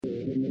Welcome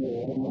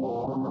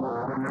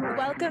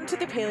to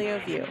the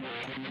Paleo View.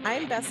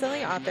 I'm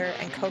bestselling author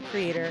and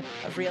co-creator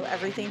of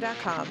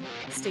RealEverything.com,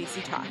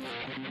 Stacey Toth.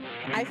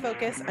 I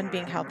focus on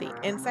being healthy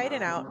inside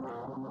and out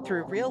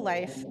through real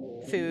life,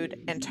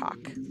 food, and talk.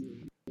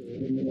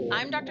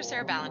 I'm Dr.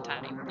 Sarah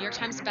Ballantyne, New York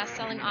Times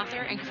bestselling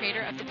author and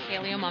creator of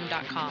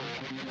thepaleomom.com.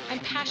 I'm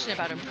passionate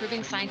about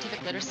improving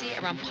scientific literacy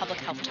around public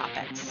health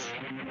topics.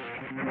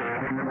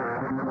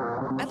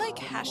 I like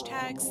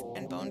hashtags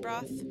and bone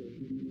broth.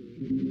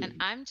 And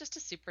I'm just a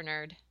super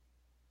nerd.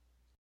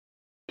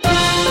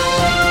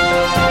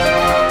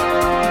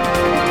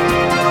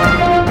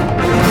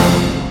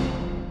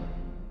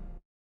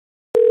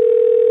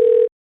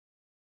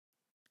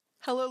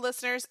 Hello,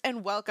 listeners,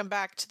 and welcome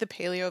back to the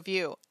Paleo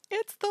View.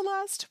 It's the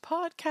last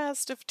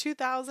podcast of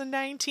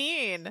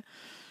 2019,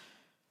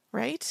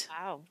 right?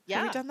 Wow.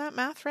 Have we done that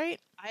math right?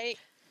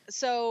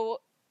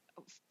 So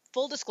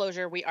full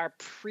disclosure, we are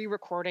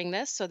pre-recording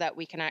this so that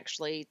we can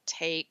actually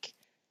take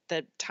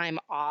the time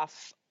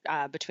off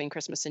between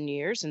Christmas and New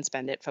Year's and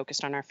spend it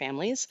focused on our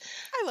families.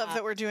 I love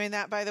that we're doing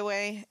that, by the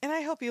way. And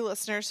I hope you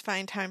listeners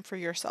find time for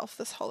yourself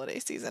this holiday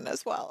season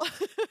as well.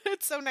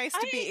 It's so nice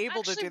to be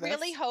able to do this. I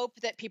really hope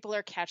that people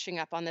are catching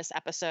up on this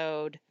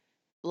episode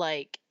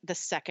like the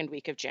second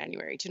week of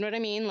January. Do you know what I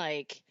mean?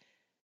 Like,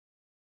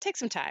 take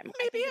some time.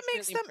 Maybe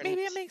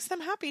it makes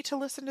them happy to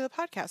listen to the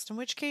podcast, in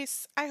which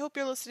case I hope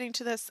you're listening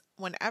to this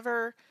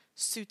whenever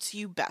suits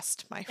you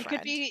best, my friend. It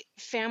could be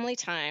family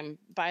time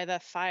by the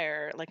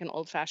fire, like an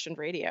old-fashioned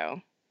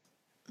radio.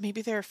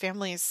 Maybe there are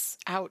families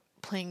out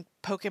playing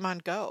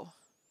Pokemon Go.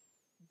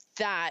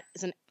 That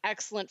is an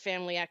excellent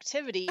family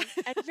activity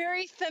and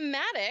very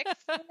thematic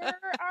for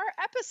our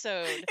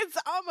episode. It's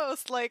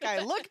almost like I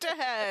looked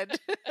ahead.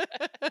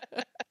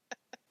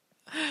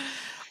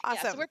 Awesome.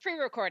 Yeah, so we're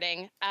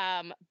pre-recording,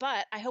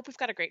 but I hope we've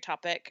got a great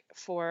topic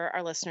for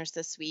our listeners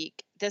this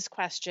week. This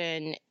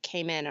question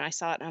came in and I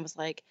saw it and I was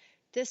like,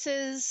 this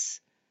is,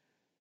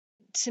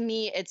 to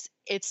me, it's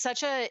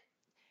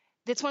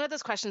one of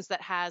those questions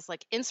that has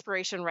like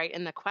inspiration right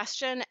in the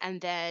question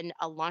and then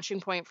a launching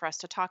point for us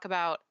to talk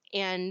about.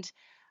 And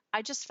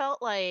I just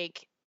felt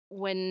like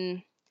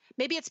maybe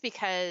it's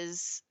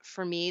because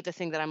for me, the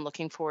thing that I'm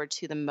looking forward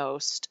to the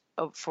most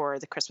for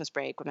the Christmas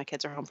break when my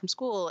kids are home from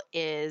school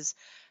is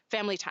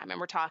family time.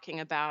 And we're talking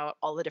about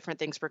all the different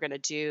things we're going to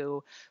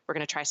do. We're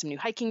going to try some new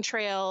hiking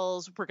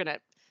trails. We're going to,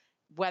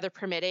 weather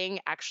permitting,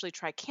 actually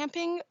try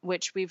camping,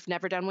 which we've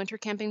never done winter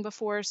camping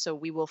before. So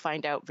we will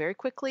find out very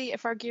quickly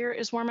if our gear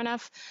is warm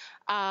enough.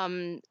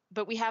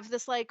 But we have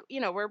this, like,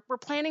 we're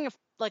planning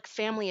like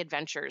family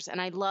adventures.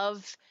 And I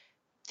love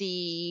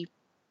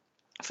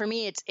for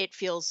me, it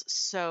feels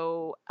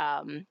so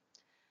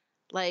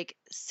like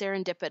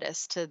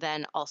serendipitous to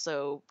then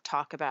also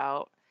talk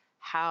about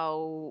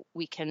how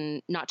we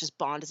can not just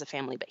bond as a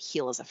family, but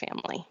heal as a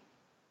family.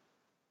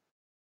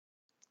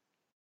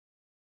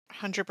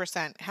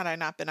 100%. Had I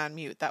not been on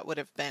mute, that would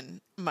have been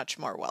much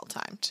more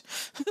well-timed.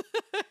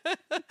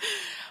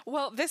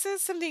 Well, this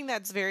is something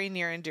that's very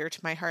near and dear to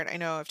my heart. I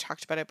know I've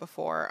talked about it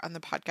before on the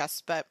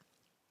podcast, but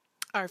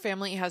our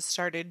family has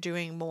started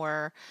doing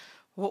more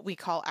what we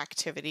call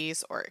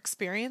activities or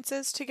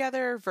experiences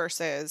together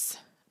versus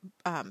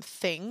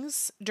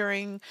things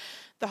during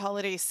the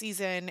holiday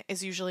season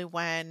is usually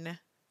when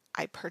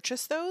I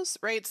purchase those,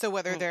 right? So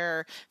whether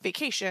they're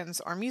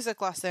vacations or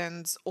music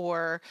lessons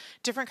or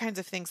different kinds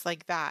of things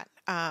like that,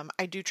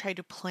 I do try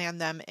to plan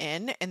them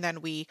in and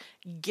then we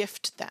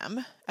gift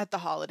them at the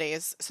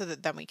holidays so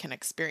that then we can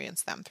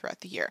experience them throughout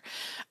the year.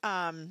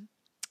 And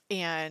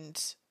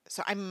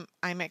so I'm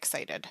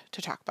excited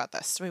to talk about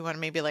this. So we want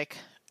to maybe like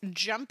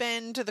jump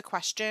into the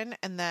question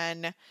and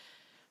then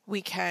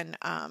we can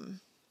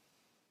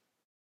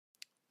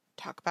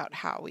talk about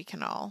how we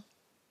can all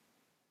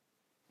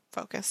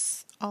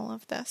focus all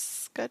of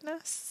this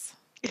goodness.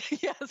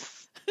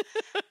 Yes.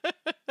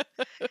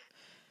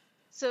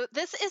 So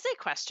this is a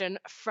question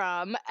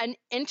from an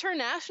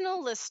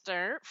international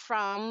listener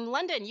from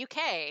London,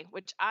 UK,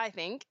 which I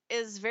think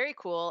is very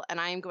cool. And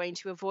I am going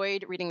to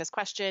avoid reading this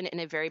question in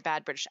a very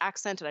bad British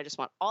accent. And I just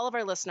want all of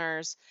our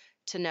listeners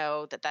to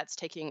know that that's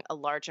taking a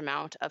large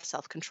amount of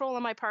self-control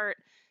on my part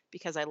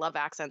because I love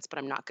accents, but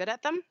I'm not good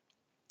at them.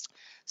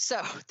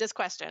 So this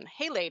question,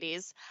 hey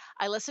ladies,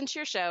 I listen to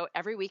your show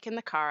every week in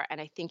the car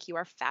and I think you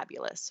are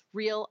fabulous,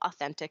 real,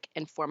 authentic,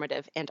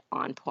 informative, and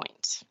on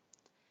point.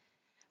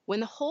 When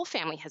the whole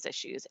family has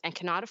issues and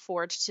cannot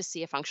afford to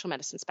see a functional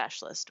medicine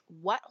specialist,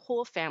 what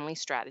whole family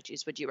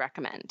strategies would you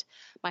recommend?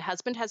 My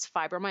husband has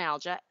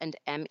fibromyalgia and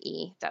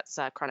ME, that's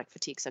chronic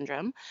fatigue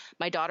syndrome.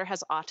 My daughter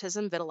has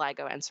autism,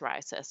 vitiligo, and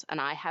psoriasis, and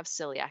I have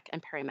celiac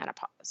and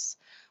perimenopause.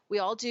 We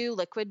all do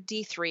liquid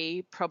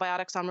D3,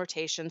 probiotics on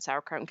rotation,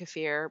 sauerkraut and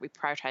kefir. We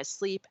prioritize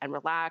sleep and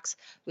relax.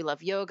 We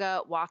love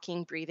yoga,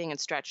 walking, breathing, and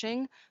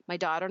stretching. My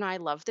daughter and I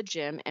love the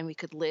gym, and we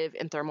could live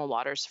in thermal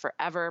waters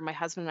forever. My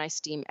husband and I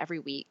steam every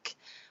week.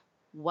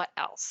 What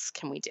else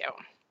can we do?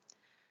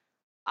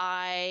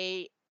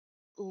 I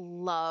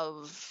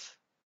love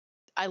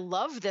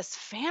this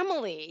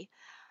family.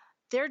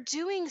 They're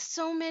doing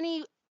so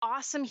many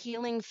awesome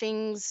healing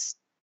things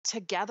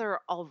together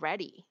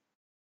already.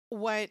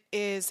 What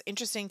is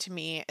interesting to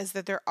me is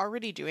that they're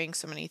already doing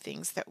so many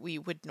things that we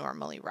would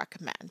normally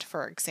recommend.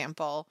 For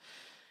example,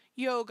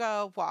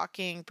 yoga,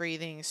 walking,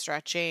 breathing,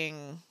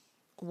 stretching,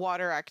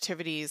 water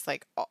activities,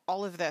 like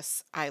all of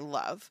this, I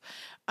love.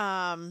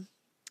 Um,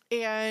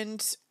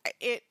 and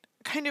it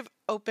kind of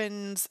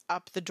opens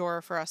up the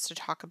door for us to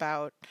talk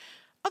about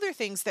other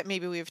things that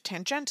maybe we've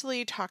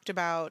tangentially talked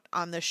about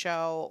on the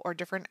show, or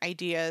different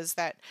ideas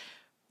that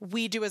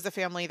we do as a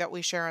family that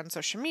we share on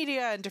social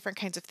media and different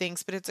kinds of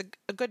things, but it's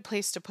a good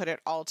place to put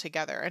it all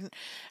together. And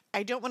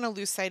I don't want to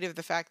lose sight of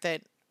the fact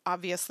that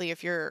obviously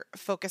if you're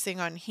focusing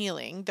on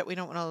healing, that we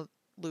don't want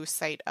to lose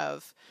sight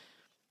of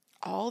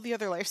all the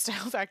other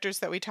lifestyle factors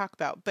that we talk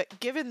about. But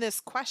given this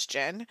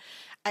question,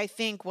 I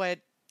think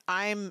what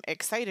I'm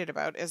excited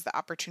about is the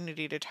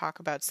opportunity to talk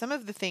about some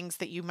of the things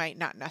that you might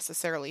not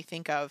necessarily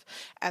think of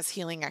as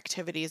healing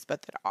activities,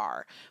 but that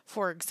are.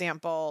 For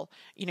example,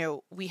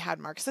 we had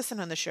Mark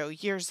Sisson on the show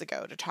years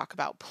ago to talk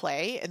about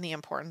play and the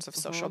importance of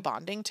social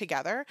bonding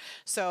together.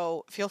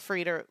 So feel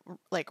free to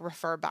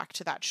refer back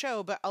to that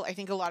show. But I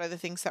think a lot of the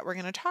things that we're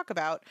going to talk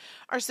about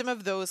are some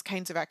of those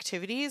kinds of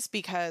activities,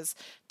 because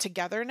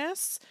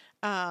togetherness,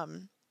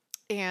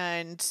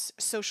 and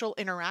social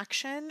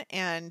interaction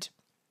and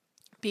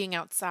being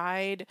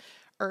outside,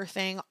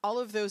 earthing, all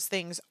of those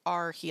things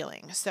are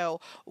healing.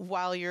 So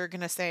while you're going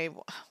to say,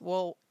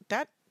 well,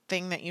 that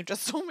thing that you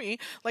just told me,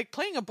 like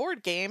playing a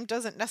board game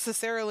doesn't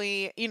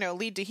necessarily,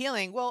 lead to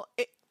healing. Well,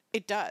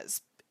 it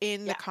does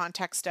in the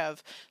context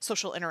of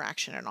social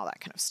interaction and all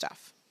that kind of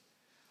stuff.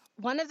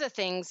 One of the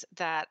things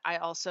that I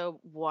also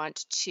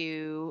want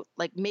to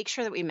make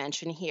sure that we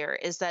mention here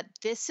is that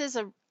this is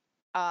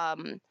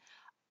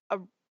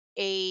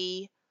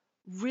a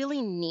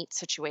really neat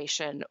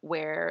situation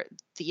where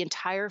the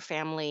entire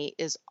family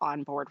is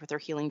on board with their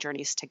healing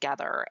journeys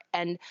together.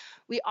 And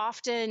we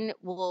often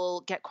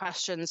will get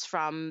questions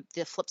from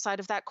the flip side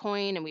of that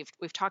coin, and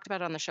we've talked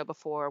about it on the show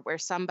before, where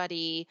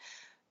somebody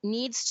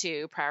needs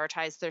to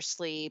prioritize their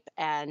sleep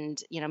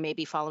and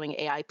maybe following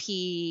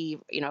AIP,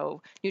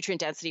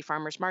 nutrient density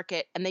farmers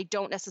market, and they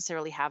don't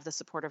necessarily have the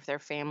support of their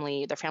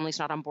family's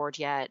not on board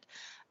yet.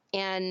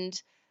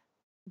 And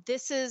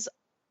this is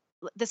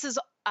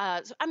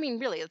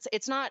really,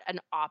 it's not an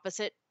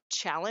opposite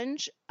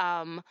challenge,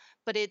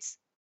 but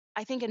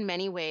I think in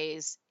many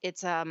ways,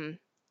 it's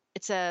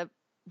a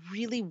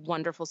really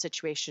wonderful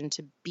situation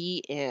to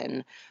be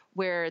in,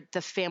 where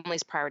the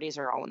family's priorities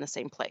are all in the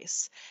same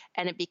place.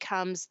 And it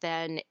becomes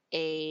then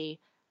a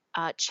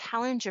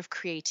challenge of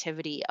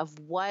creativity of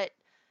what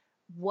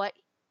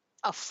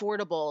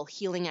affordable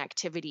healing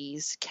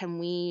activities can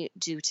we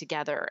do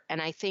together.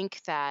 And I think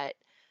that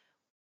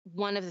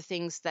one of the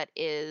things that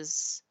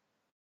is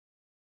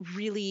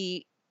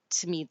really,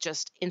 to me,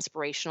 just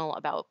inspirational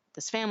about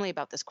this family,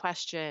 about this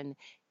question,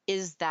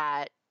 is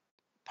that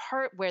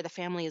part where the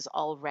family is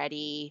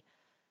already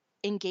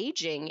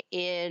engaging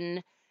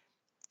in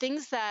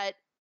things that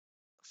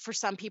for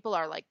some people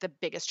are like the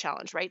biggest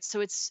challenge, right? So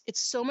it's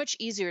so much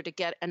easier to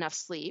get enough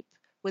sleep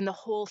when the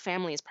whole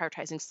family is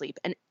prioritizing sleep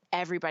and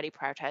everybody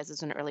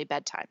prioritizes an early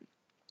bedtime.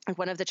 And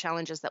one of the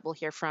challenges that we'll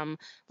hear from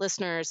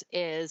listeners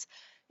is,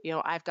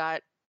 I've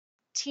got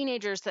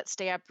teenagers that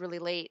stay up really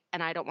late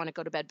and I don't want to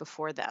go to bed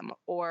before them,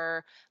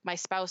 or my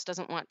spouse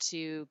doesn't want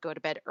to go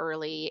to bed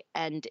early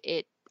and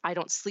I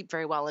don't sleep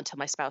very well until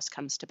my spouse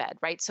comes to bed,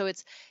 right? So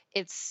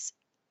it's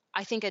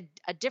I think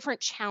a different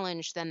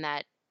challenge than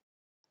that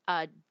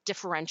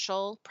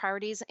differential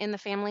priorities in the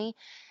family.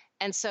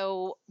 And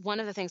so one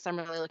of the things I'm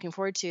really looking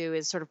forward to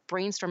is sort of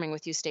brainstorming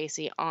with you,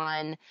 Stacey,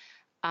 on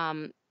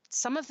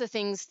some of the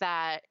things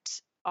that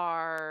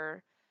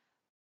are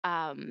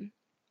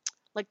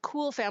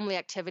cool family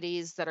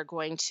activities that are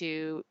going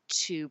to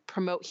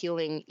promote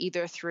healing,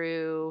 either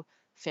through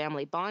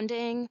family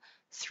bonding,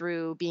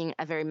 through being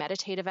a very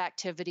meditative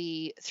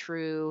activity,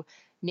 through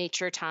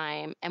nature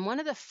time. And one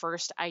of the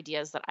first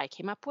ideas that I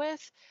came up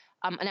with,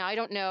 now I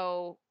don't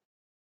know,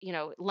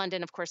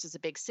 London, of course, is a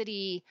big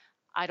city.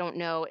 I don't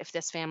know if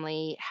this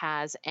family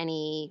has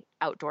any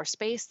outdoor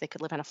space. They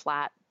could live in a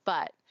flat,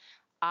 but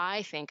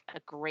I think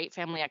a great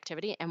family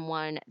activity, and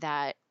one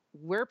that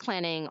we're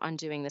planning on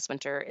doing this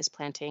winter, is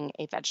planting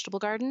a vegetable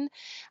garden.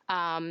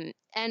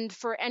 And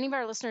for any of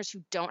our listeners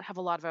who don't have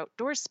a lot of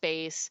outdoor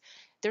space,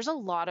 there's a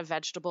lot of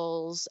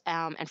vegetables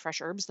and fresh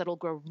herbs that'll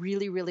grow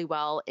really, really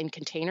well in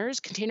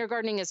containers. Container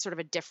gardening is sort of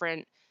a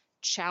different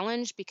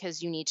challenge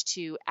because you need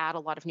to add a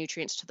lot of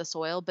nutrients to the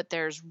soil, but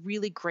there's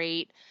really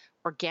great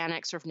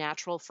organic sort of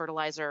natural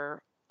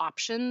fertilizer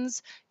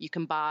options. You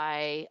can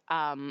buy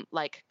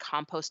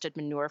composted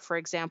manure, for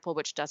example,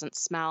 which doesn't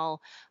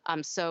smell.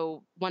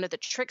 So one of the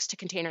tricks to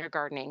container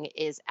gardening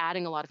is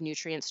adding a lot of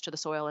nutrients to the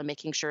soil and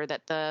making sure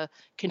that the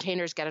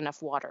containers get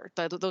enough water.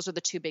 Those are the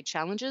two big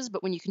challenges.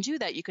 But when you can do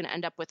that, you can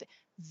end up with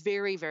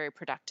very, very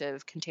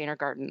productive container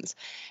gardens.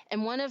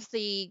 And one of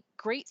the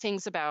great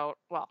things about,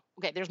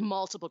 there's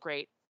multiple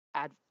great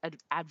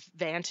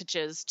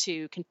advantages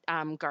to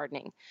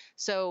gardening.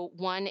 So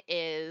one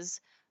is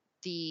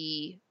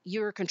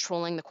you're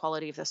controlling the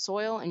quality of the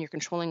soil and you're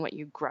controlling what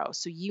you grow.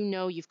 So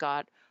you've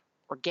got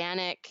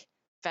organic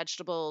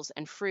vegetables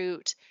and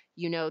fruit.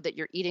 You know that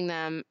you're eating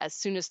them as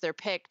soon as they're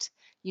picked.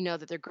 You know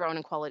that they're grown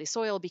in quality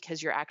soil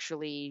because you're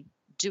actually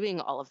doing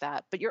all of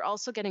that. But you're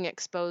also getting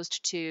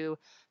exposed to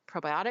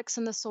probiotics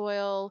in the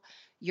soil.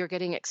 You're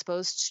getting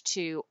exposed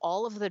to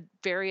all of the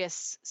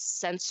various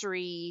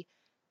sensory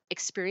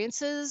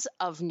experiences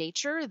of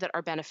nature that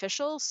are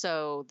beneficial.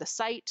 So the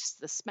sights,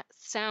 the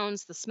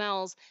sounds, the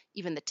smells,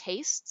 even the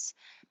tastes.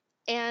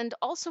 And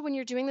also, when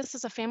you're doing this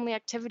as a family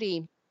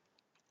activity,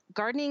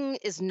 gardening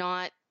is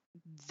not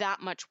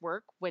that much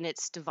work when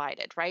it's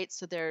divided, right?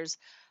 So there's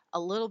a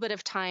little bit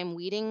of time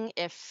weeding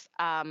if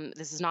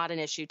this is not an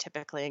issue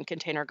typically in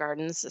container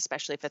gardens,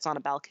 especially if it's on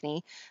a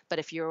balcony. But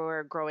if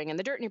you're growing in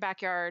the dirt in your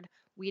backyard,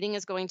 weeding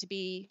is going to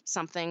be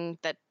something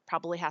that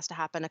probably has to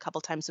happen a couple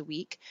times a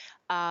week.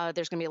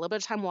 There's going to be a little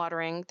bit of time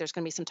watering. There's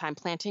going to be some time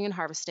planting and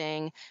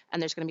harvesting,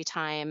 and there's going to be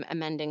time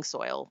amending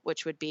soil,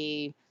 which would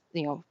be,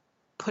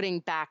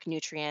 putting back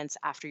nutrients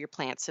after your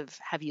plants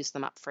have used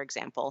them up, for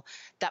example.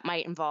 That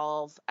might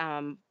involve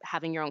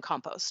having your own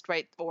compost,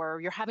 right? Or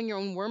you're having your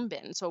own worm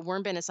bin. So a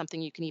worm bin is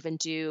something you can even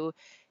do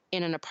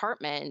in an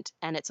apartment,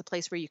 and it's a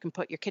place where you can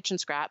put your kitchen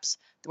scraps.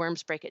 The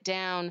worms break it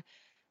down,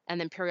 and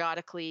then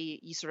periodically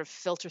you sort of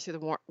filter through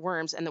the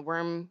worms, and the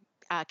worm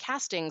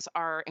castings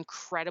are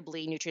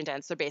incredibly nutrient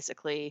dense. They're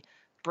basically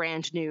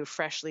brand new,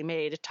 freshly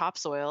made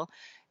topsoil.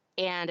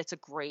 And it's a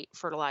great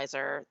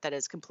fertilizer that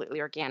is completely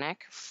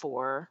organic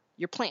for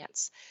your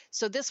plants.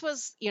 So this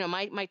was,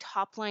 my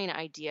top line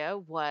idea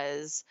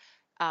was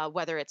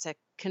whether it's a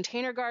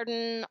container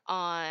garden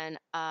on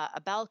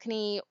a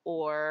balcony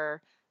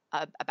or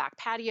a back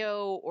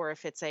patio, or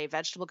if it's a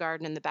vegetable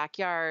garden in the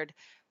backyard,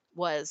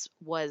 was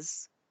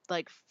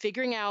like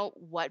figuring out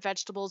what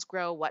vegetables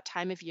grow, what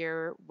time of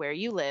year, where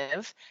you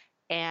live,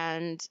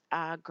 and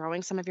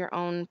growing some of your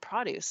own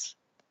produce.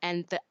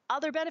 And the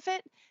other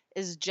benefit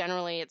is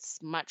generally it's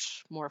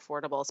much more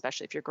affordable,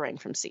 especially if you're growing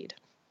from seed.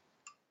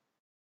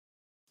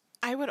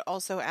 I would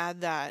also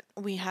add that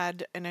we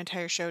had an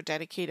entire show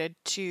dedicated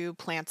to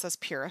plants as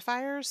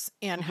purifiers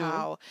and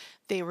how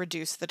they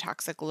reduce the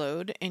toxic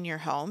load in your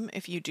home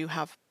if you do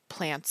have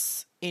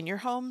plants in your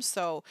home.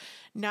 So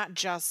not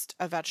just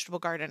a vegetable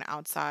garden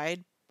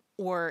outside,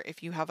 or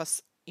if you have a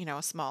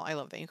small, I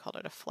love that you called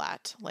it a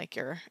flat, like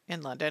you're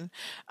in London,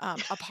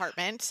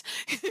 apartment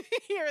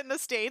here in the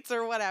States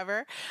or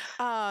whatever.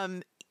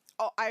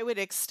 I would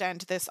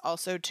extend this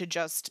also to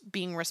just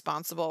being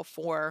responsible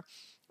for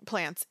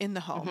plants in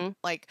the home.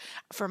 Like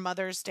for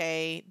Mother's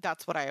Day,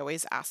 that's what I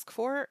always ask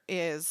for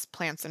is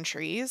plants and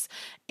trees.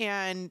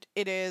 And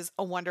it is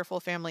a wonderful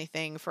family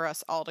thing for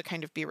us all to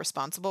kind of be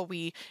responsible.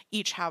 We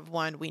each have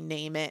one, we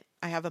name it.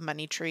 I have a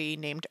money tree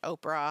named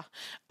Oprah.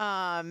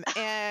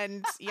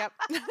 And yep.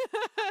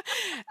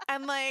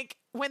 And like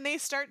when they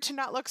start to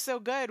not look so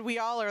good, we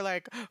all are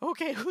like,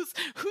 okay,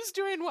 who's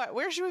doing what?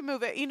 Where should we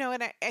move it?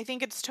 And I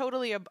think it's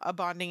totally a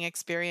bonding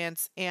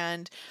experience.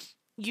 And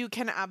you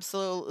can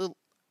absolutely,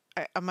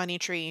 a money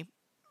tree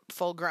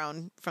full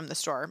grown from the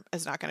store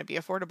is not going to be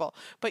affordable,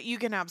 but you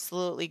can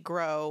absolutely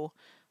grow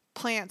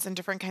plants and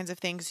different kinds of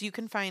things. You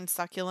can find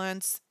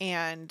succulents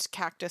and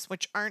cactus,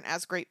 which aren't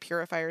as great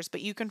purifiers, but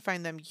you can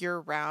find them year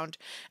round.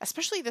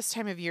 Especially this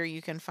time of year,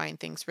 you can find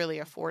things really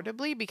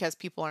affordably because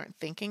people aren't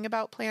thinking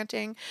about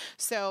planting.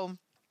 So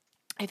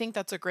I think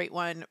that's a great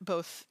one,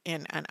 both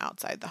in and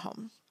outside the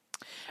home.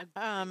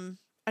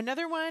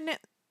 Another one,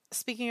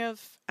 speaking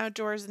of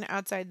outdoors and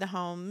outside the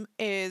home,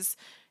 is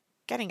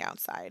getting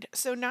outside.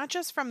 So not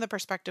just from the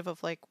perspective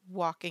of like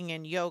walking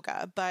and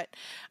yoga, but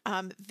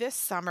this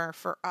summer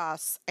for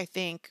us, I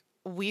think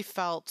we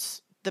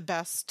felt the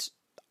best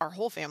our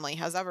whole family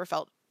has ever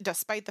felt,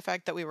 despite the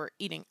fact that we were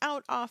eating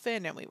out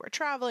often and we were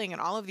traveling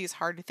and all of these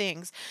hard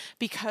things,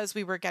 because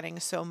we were getting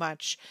so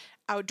much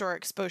outdoor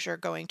exposure,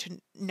 going to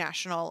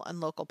national and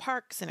local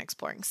parks and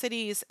exploring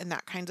cities and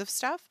that kinds of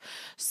stuff.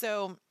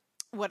 So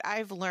what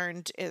I've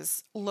learned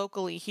is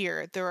locally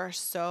here, there are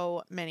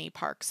so many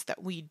parks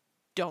that we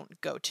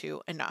don't go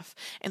to enough.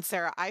 And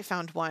Sarah, I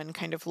found one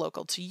kind of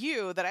local to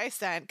you that I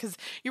sent because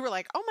you were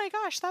like, oh my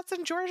gosh, that's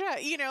in Georgia.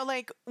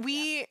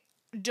 We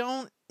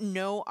don't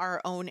know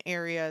our own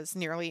areas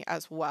nearly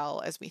as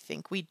well as we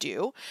think we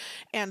do.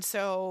 And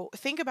so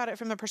think about it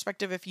from the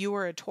perspective, if you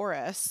were a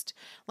tourist,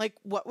 like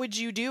what would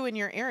you do in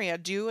your area?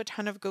 Do a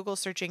ton of Google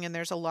searching, and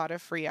there's a lot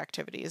of free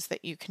activities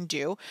that you can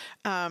do.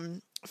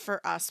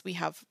 For us, we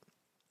have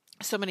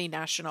so many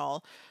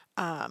national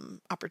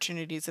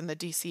opportunities in the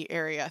DC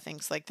area,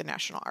 things like the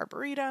National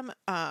Arboretum.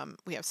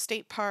 We have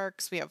state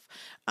parks. We have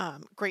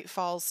Great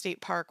Falls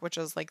State Park, which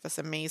is like this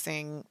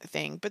amazing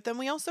thing. But then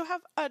we also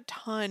have a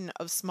ton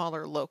of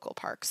smaller local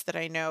parks that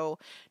I know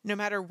no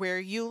matter where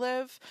you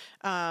live,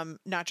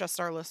 not just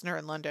our listener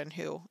in London,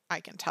 who I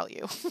can tell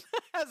you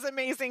has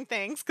amazing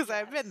things because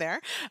I've been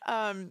there.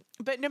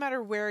 But no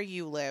matter where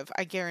you live,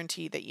 I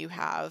guarantee that you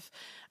have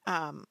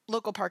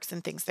local parks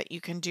and things that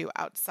you can do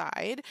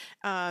outside.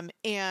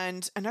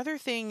 And another another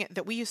thing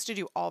that we used to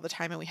do all the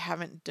time and we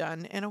haven't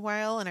done in a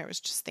while, and I was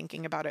just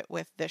thinking about it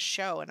with this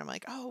show, and I'm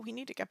like, oh, we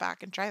need to get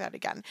back and try that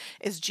again,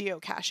 is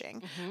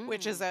geocaching,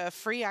 which is a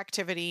free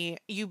activity.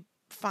 You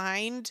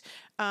find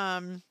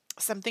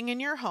something in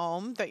your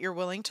home that you're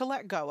willing to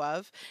let go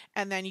of,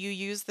 and then you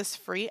use this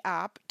free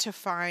app to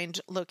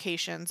find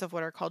locations of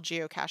what are called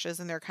geocaches,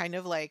 and they're kind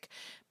of like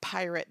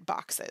pirate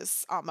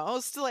boxes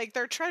almost, like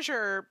they're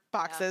treasure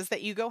boxes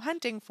that you go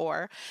hunting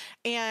for.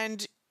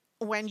 And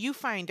when you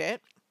find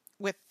it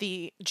with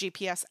the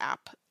GPS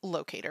app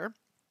locator,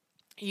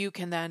 you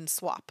can then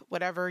swap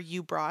whatever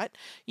you brought.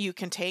 You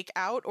can take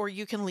out or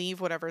you can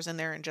leave whatever's in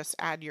there and just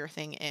add your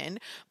thing in.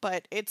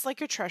 But it's like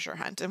a treasure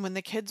hunt. And when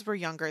the kids were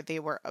younger, they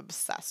were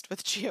obsessed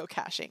with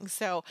geocaching.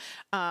 So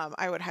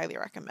I would highly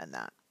recommend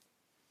that.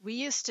 We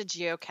used to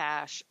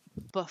geocache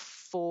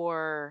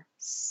before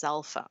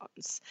cell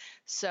phones.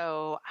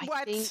 So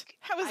I think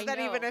how is that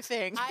even a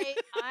thing? I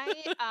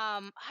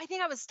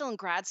think I was still in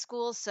grad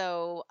school,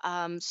 so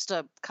just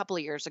a couple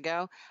of years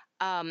ago.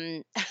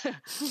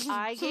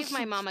 I gave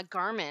my mom a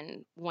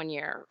Garmin one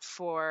year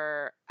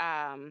for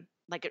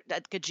like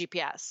a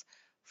GPS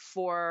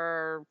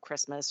for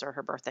Christmas or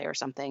her birthday or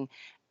something,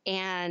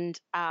 and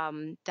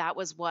that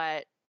was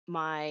what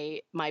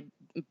my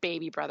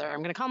baby brother, I'm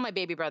going to call him my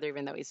baby brother,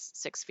 even though he's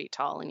 6 feet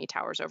tall and he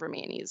towers over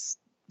me and he's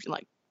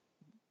like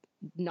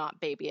not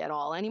baby at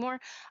all anymore.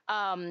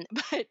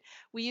 But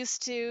we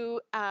used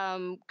to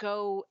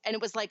go, and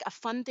it was like a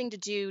fun thing to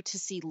do to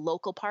see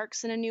local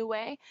parks in a new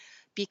way,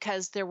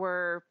 because there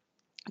were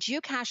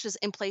geocaches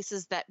in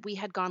places that we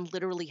had gone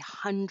literally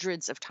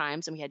hundreds of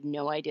times and we had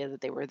no idea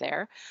that they were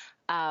there.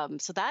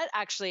 So that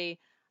actually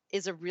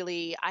is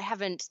I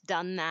haven't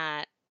done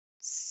that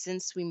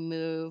since we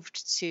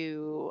moved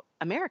to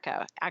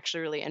America,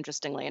 actually, really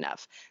interestingly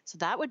enough. So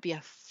that would be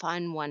a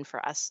fun one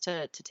for us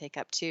to take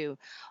up too.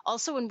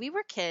 Also, when we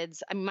were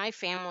kids, I mean, my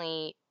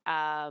family,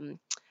 I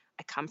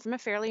come from a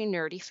fairly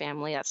nerdy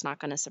family. That's not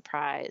going to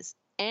surprise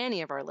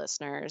any of our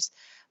listeners,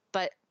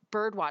 but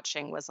bird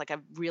watching was like a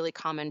really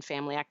common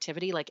family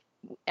activity. Like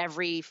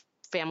every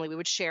family, we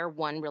would share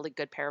one really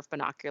good pair of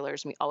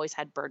binoculars, and we always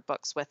had bird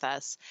books with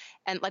us.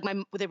 And like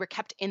they were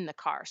kept in the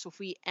car. So if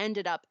we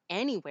ended up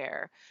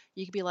anywhere,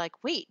 you could be like,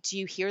 wait, do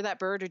you hear that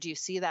bird or do you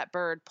see that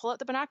bird? Pull out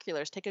the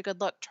binoculars, take a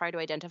good look, try to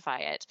identify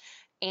it.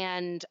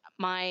 And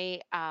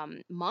my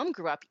mom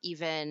grew up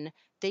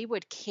they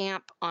would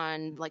camp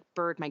on like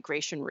bird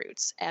migration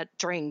routes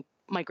during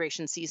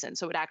migration season.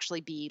 So it would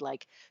actually be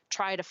like,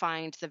 try to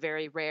find the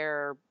very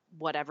rare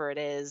whatever it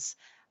is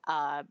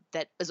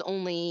that is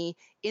only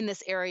in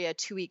this area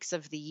 2 weeks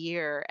of the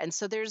year. And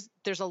so there's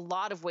a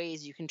lot of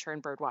ways you can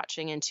turn bird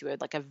watching into a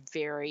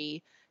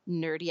very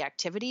nerdy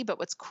activity. But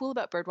what's cool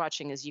about bird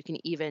watching is you can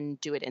even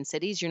do it in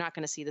cities. You're not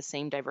going to see the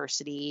same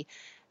diversity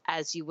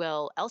as you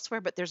will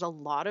elsewhere, but there's a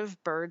lot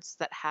of birds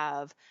that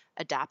have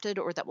adapted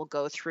or that will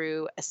go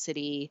through a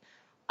city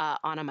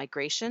on a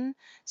migration.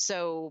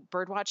 So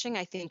bird watching,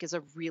 I think, is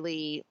a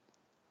really,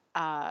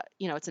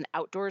 it's an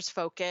outdoors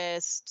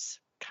focused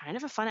kind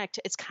of a fun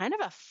it's kind of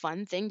a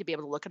fun thing to be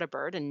able to look at a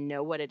bird and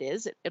know what it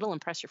is. It'll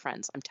impress your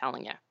friends, I'm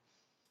telling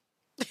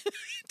you.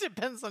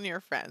 Depends on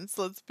your friends,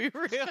 let's be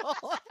real.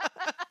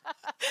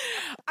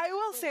 I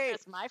will say,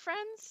 my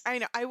friends, I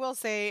know, I will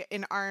say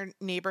in our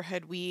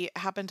neighborhood, we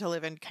happen to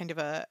live in kind of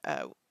a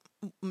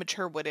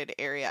mature wooded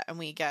area, and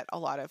we get a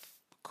lot of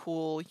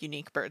cool,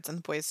 unique birds, and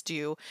the boys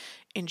do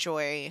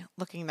enjoy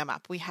looking them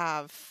up. We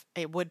have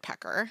a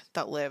woodpecker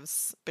that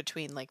lives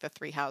between like the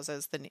three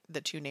houses,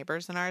 the two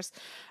neighbors in ours.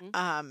 What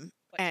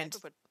and type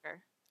of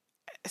woodpecker?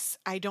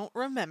 I don't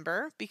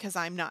remember because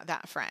I'm not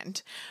that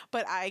friend,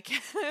 but I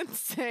can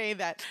say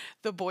that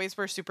the boys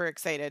were super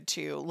excited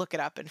to look it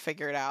up and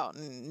figure it out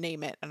and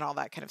name it and all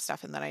that kind of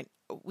stuff. And then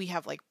we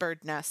have like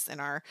bird nests in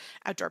our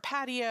outdoor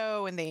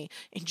patio, and they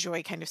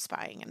enjoy kind of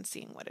spying and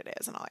seeing what it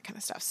is and all that kind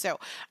of stuff. So,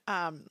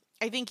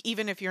 I think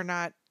even if you're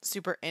not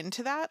super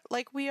into that,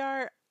 like we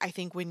are, I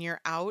think when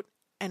you're out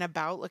and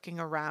about looking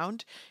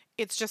around,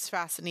 it's just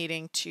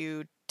fascinating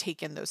to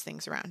take in those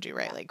things around you,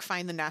 right? Yeah. Like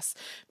find the nests.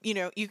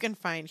 You can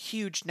find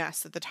huge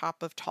nests at the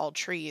top of tall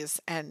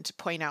trees and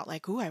point out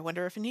like, ooh, I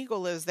wonder if an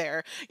eagle lives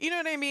there. You know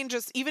what I mean?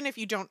 Just even if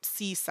you don't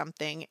see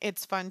something,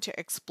 it's fun to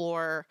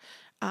explore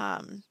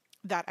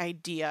that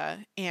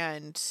idea,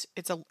 and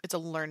it's a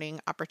learning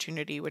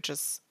opportunity, which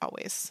is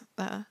always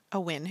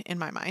a win in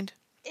my mind.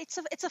 It's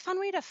a fun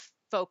way to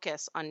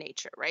focus on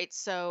nature, right?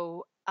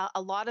 So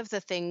a lot of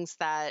the things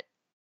that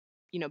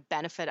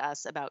benefit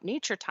us about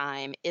nature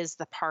time is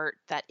the part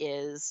that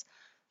is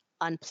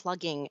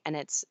unplugging, and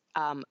it's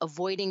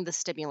avoiding the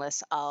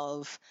stimulus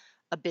of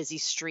a busy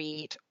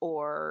street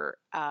or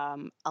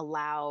a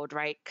loud,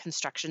 right,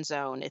 construction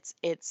zone.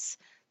 It's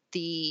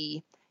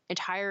the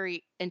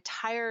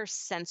entire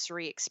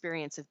sensory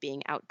experience of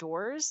being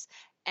outdoors.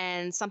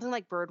 And something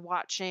like bird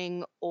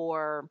watching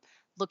or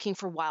looking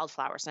for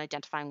wildflowers and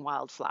identifying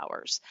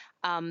wildflowers,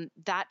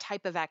 that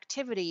type of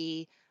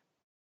activity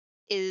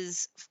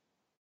is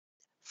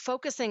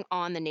focusing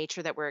on the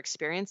nature that we're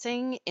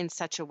experiencing in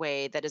such a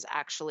way that is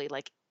actually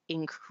like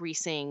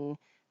increasing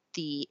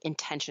the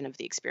intention of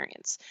the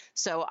experience.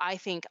 So I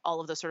think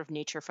all of those sort of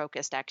nature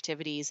focused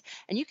activities,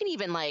 and you can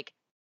even like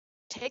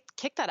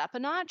kick that up a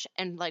notch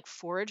and like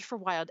forage for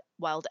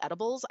wild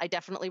edibles. I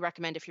definitely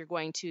recommend, if you're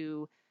going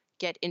to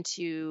get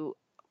into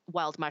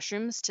wild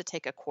mushrooms, to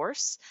take a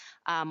course,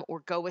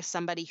 or go with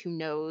somebody who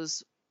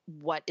knows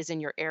what is in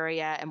your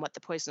area and what the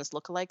poisonous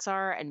lookalikes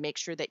are, and make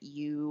sure that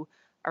you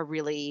are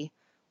really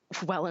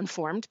well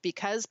informed,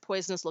 because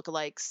poisonous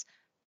lookalikes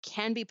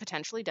can be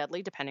potentially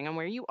deadly depending on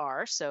where you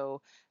are.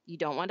 So you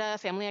don't want a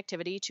family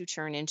activity to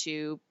turn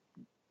into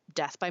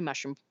death by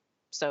mushroom.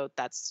 So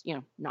that's,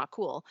 not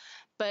cool.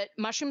 But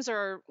mushrooms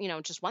are,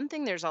 just one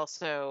thing. There's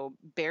also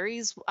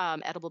berries,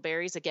 edible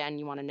berries. Again,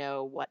 you want to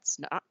know what's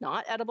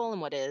not edible and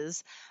what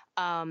is.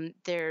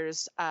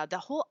 There's the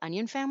whole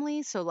onion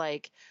family. So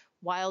like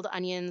wild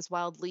onions,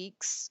 wild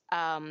leeks,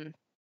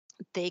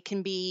 they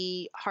can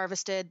be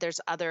harvested.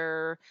 There's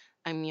other,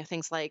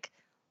 things like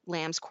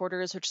lamb's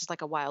quarters, which is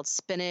like a wild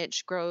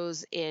spinach,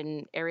 grows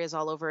in areas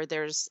all over.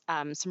 There's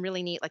some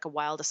really neat, like a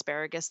wild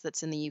asparagus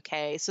that's in the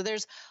UK. So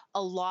there's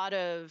a lot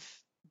of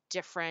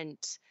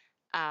different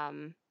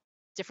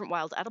different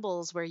wild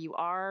edibles where you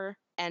are.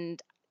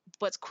 And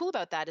what's cool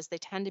about that is they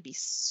tend to be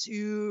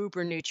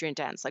super nutrient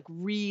dense, like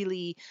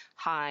really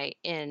high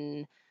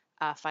in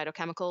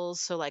phytochemicals.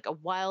 So like a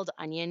wild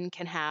onion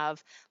can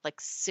have like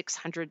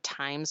 600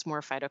 times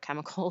more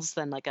phytochemicals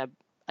than like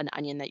an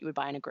onion that you would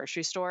buy in a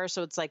grocery store.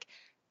 So it's like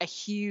a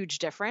huge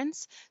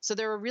difference. So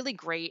they're a really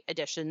great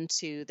addition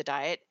to the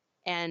diet.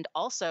 And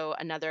also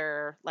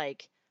another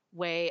like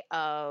way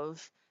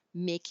of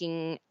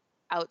making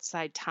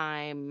outside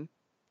time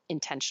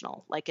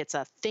intentional. Like it's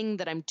a thing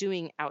that I'm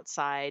doing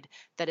outside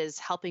that is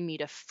helping me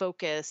to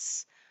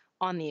focus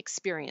on the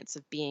experience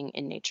of being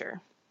in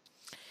nature.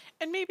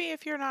 And maybe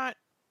if you're not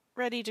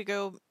ready to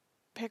go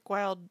pick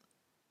wild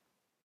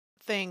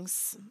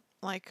things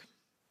like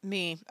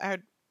me, I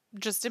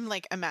just am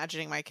like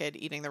imagining my kid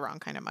eating the wrong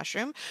kind of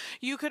mushroom.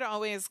 You could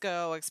always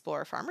go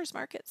explore farmers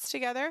markets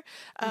together.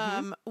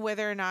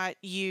 Whether or not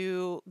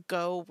you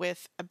go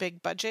with a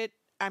big budget.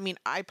 I mean,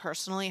 I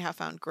personally have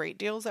found great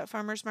deals at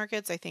farmers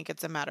markets. I think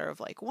it's a matter of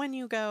like when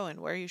you go and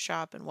where you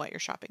shop and what you're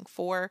shopping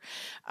for.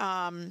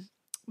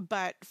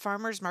 But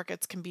farmers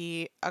markets can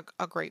be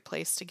a great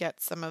place to get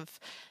some of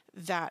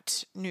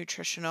that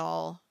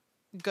nutritional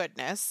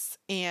goodness,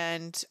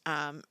 and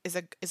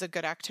is a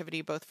good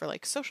activity both for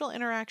like social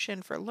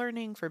interaction, for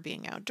learning, for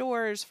being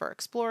outdoors, for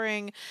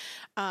exploring.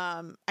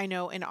 I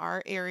know in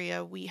our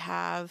area we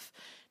have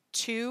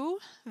two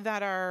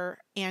that are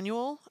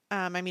annual.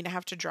 I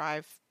have to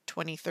drive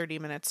 20-30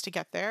 minutes to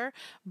get there,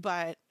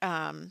 but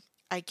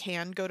I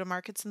can go to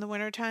markets in the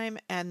wintertime.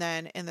 And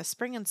then in the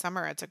spring and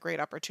summer, it's a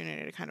great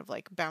opportunity to kind of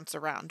like bounce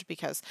around,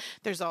 because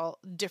there's all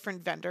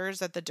different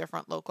vendors at the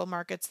different local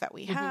markets that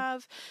we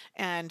have,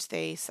 and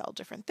they sell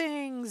different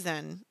things,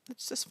 and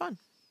it's just fun.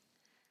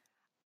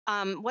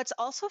 What's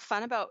also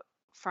fun about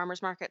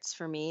farmers markets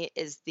for me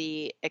is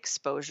the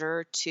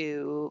exposure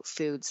to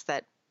foods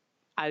that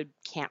I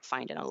can't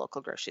find in a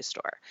local grocery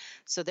store.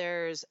 So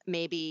there's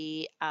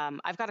maybe,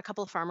 I've got a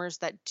couple of farmers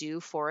that do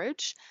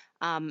forage,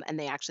 and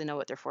they actually know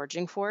what they're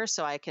foraging for.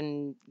 So I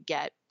can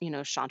get,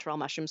 chanterelle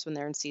mushrooms when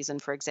they're in season,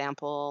 for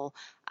example,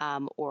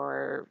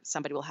 or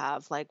somebody will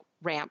have like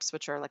ramps,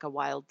 which are like a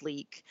wild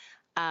leek.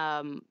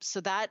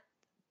 So that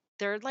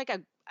they're like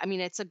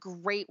it's a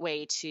great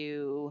way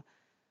to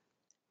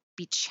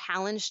be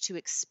challenged to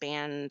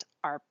expand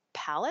our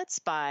palettes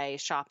by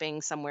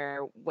shopping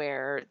somewhere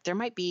where there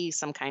might be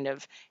some kind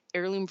of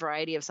heirloom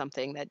variety of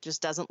something that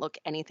just doesn't look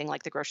anything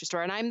like the grocery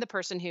store. And I'm the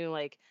person who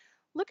like,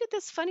 look at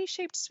this funny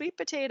shaped sweet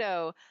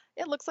potato.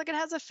 It looks like it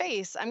has a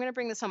face. I'm going to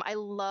bring this home. I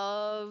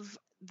love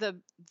the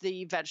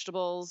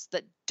vegetables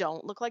that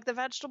don't look like the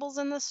vegetables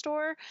in the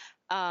store.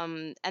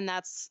 And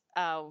that's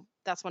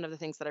one of the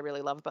things that I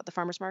really love about the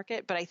farmer's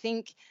market. But I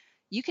think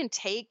you can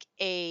take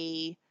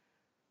a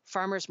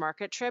farmer's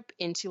market trip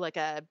into like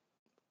a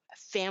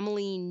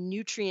family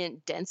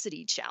nutrient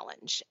density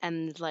challenge,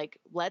 and like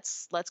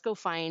let's go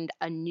find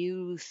a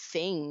new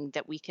thing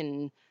that we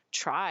can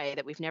try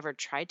that we've never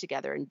tried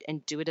together,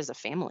 and do it as a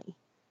family.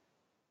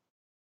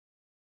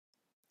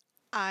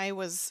 I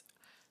was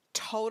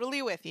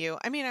totally with you.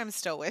 I'm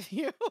still with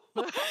you.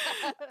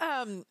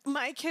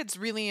 My kids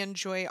really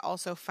enjoy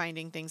also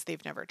finding things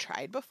they've never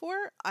tried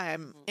before.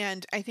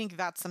 And I think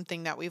that's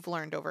something that we've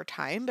learned over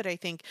time. But I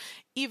think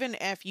even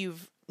if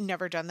you've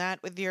never done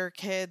that with your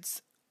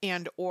kids,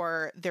 and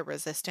or they're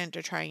resistant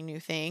to trying new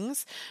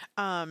things,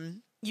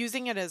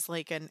 using it as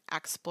like an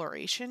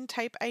exploration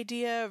type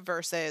idea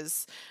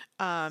versus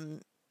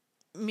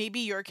maybe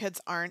your kids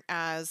aren't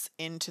as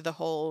into the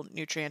whole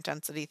nutrient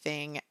density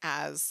thing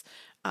as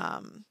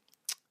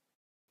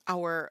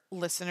our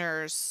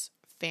listeners'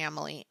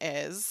 family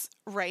is,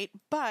 right?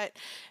 But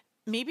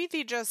maybe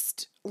they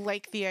just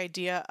like the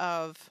idea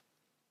of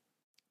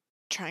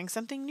trying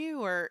something new,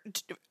 or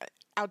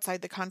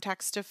outside the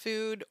context of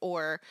food,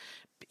 or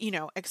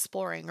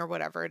exploring, or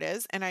whatever it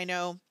is. And I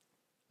know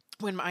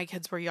when my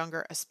kids were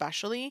younger,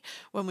 especially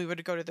when we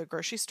would go to the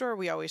grocery store,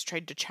 we always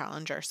tried to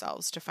challenge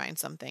ourselves to find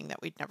something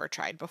that we'd never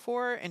tried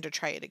before and to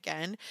try it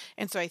again.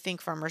 And so I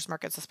think farmers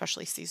markets,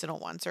 especially seasonal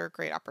ones, are a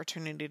great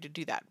opportunity to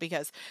do that,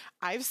 because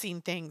I've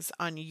seen things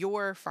on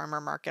your farmer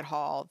market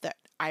haul that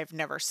I've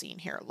never seen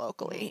here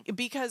locally,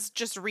 because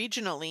just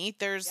regionally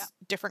there's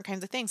different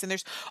kinds of things, and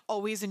there's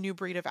always a new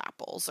breed of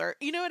apples, or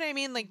you know what I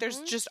mean? Like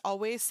there's just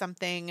always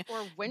something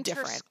Or winter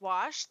different.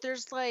 squash.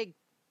 There's like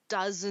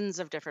dozens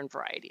of different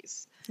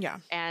varieties. Yeah.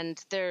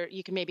 And there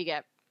you can maybe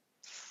get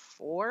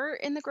 4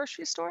 in the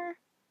grocery store.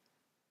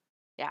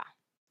 Yeah.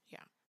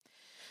 Yeah.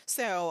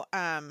 So,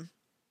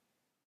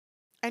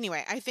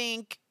 anyway, I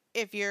think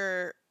if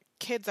your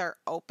kids are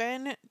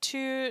open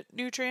to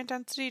nutrient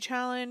density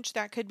challenge,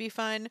 that could be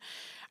fun.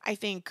 I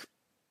think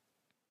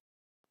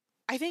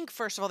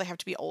first of all, they have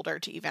to be older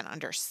to even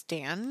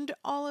understand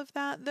all of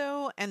that,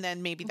 though. And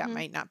then maybe that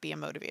might not be a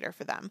motivator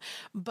for them.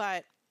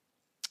 But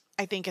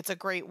I think it's a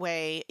great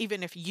way,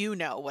 even if you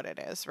know what it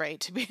is, right?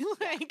 To be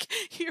like,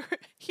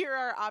 here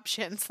are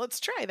options. Let's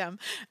try them.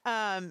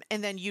 And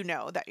then you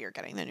know that you're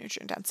getting the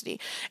nutrient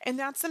density. And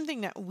that's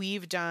something that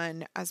we've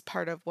done as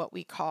part of what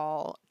we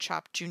call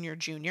Chopped Junior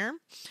Junior.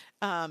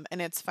 And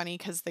it's funny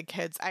because the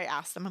kids, I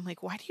asked them, I'm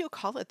like, why do you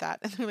call it that?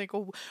 And they're like,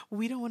 well,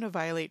 we don't want to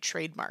violate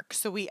trademark.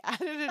 So we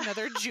added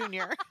another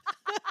junior.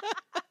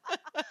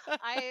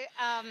 I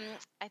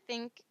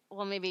think,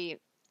 well, maybe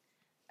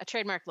a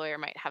trademark lawyer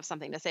might have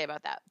something to say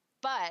about that.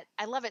 But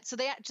I love it. So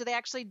they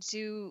actually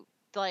do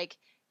like,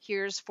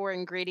 here's 4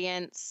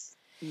 ingredients,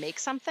 make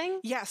something?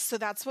 Yes, so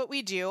that's what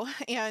we do.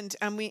 And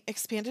we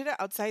expanded it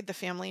outside the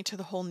family to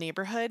the whole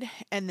neighborhood.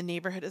 And the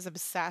neighborhood is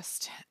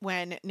obsessed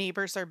when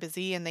neighbors are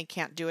busy and they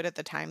can't do it at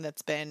the time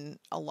that's been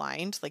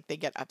aligned. Like they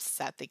get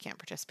upset, they can't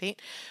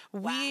participate.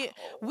 Wow.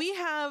 We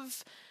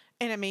have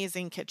an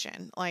amazing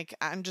kitchen. Like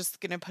I'm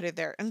just going to put it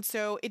there. And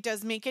so it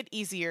does make it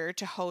easier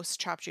to host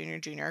Chopped Junior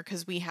Junior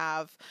because we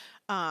have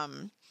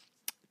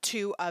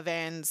 2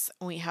 ovens.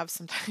 We have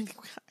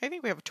I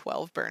think we have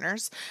 12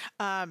 burners,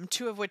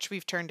 2 of which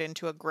we've turned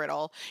into a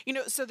griddle.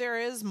 So there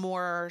is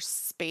more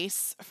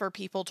space for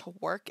people to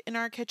work in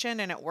our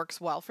kitchen, and it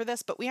works well for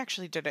this, but we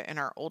actually did it in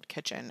our old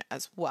kitchen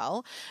as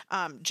well,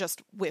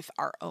 just with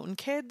our own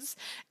kids.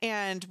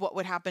 And what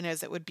would happen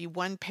is it would be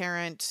 1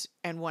 parent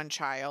and 1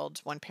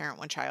 child, 1 parent,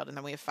 1 child, and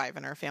then we have 5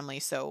 in our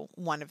family, so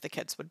one of the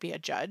kids would be a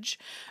judge.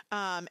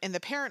 And the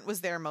parent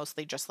was there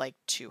mostly just like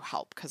to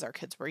help because our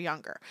kids were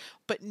younger.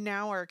 But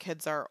now our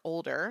kids are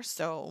older,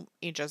 so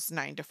ages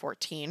 9 to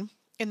 14.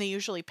 And they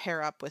usually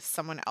pair up with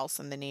someone else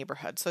in the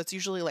neighborhood. So it's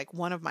usually like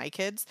one of my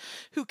kids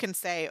who can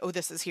say, oh,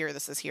 this is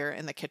here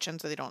in the kitchen,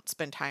 so they don't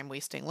spend time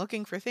wasting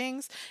looking for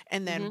things.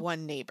 And then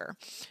 1 neighbor.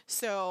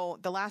 So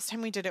the last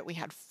time we did it, we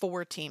had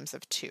 4 teams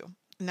of 2.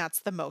 And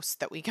that's the most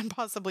that we can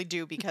possibly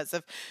do because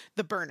of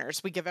the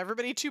burners. We give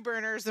everybody 2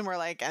 burners and we're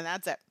like, and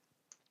that's it.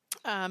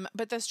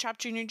 But this Chopped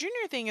Junior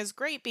Junior thing is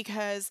great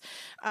because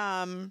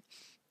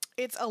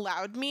it's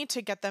allowed me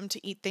to get them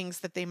to eat things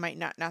that they might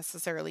not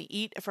necessarily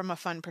eat from a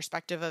fun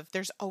perspective of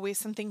there's always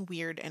something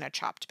weird in a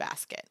chopped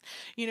basket.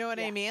 You know what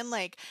I mean?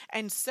 Like,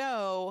 and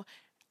so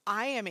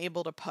I am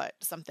able to put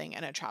something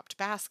in a chopped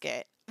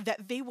basket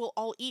that they will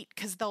all eat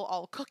because they'll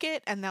all cook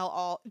it and they'll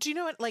all, do you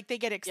know what? Like they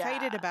get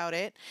excited about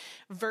it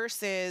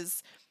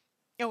versus,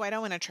 oh, I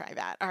don't want to try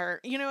that. Or,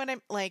 you know what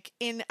I'm like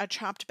in a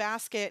chopped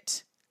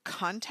basket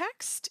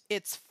context,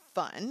 it's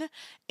fun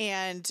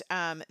and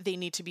they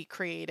need to be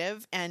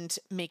creative and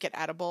make it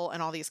edible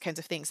and all these kinds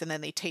of things. And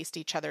then they taste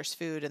each other's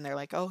food and they're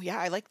like, oh yeah,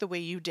 I like the way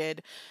you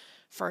did.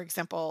 For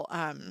example,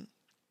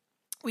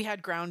 we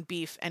had ground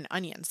beef and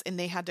onions and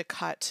they had to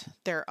cut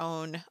their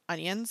own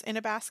onions in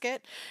a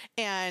basket,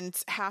 and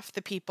half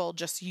the people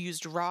just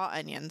used raw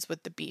onions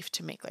with the beef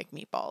to make like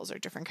meatballs or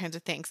different kinds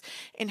of things.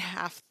 And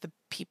half the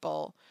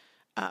people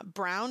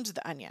browned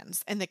the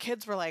onions, and the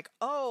kids were like,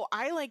 oh,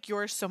 I like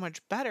yours so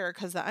much better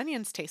because the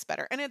onions taste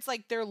better. And it's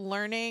like they're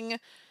learning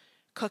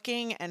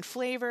cooking and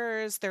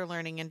flavors, they're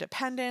learning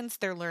independence,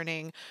 they're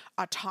learning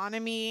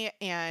autonomy,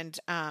 and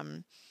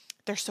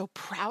they're so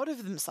proud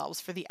of themselves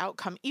for the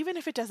outcome, even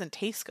if it doesn't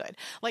taste good.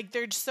 Like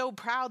they're so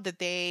proud that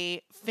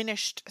they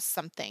finished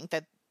something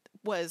that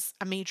was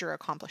a major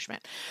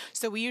accomplishment.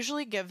 So we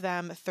usually give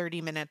them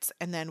 30 minutes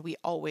and then we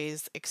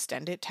always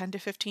extend it 10 to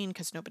 15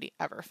 because nobody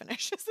ever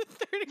finishes in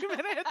 30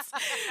 minutes.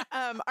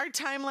 Our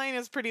timeline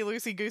is pretty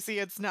loosey-goosey.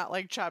 It's not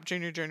like Chopped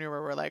Junior Junior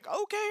where we're like,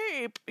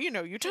 okay,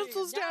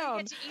 utensils now down.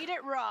 You get to eat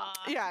it raw.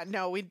 Yeah,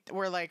 no,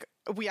 we're like,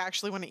 we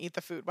actually want to eat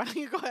the food. Why don't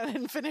you go ahead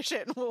and finish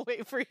it and we'll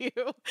wait for you.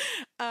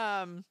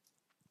 And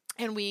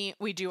we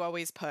do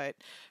always put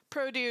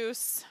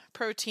produce,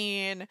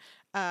 protein,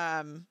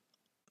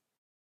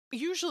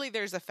 usually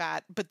there's a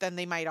fat, but then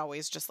they might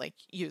always just like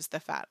use the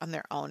fat on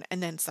their own.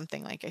 And then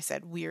something, like I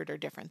said, weird or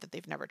different that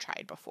they've never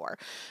tried before.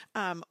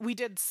 We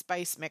did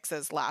spice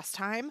mixes last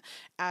time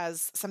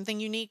as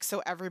something unique.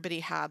 So everybody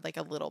had like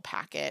a little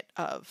packet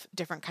of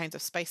different kinds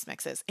of spice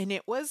mixes. And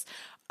it was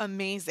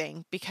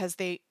amazing because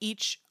they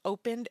each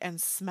opened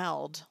and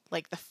smelled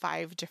like the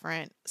 5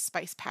 different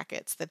spice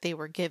packets that they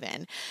were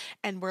given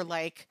and were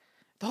like,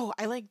 oh,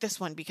 I like this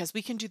one because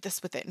we can do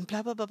this with it and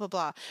blah, blah, blah, blah,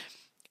 blah.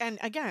 And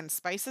again,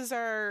 spices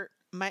are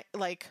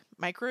like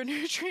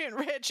micronutrient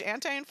rich,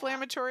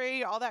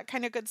 anti-inflammatory, all that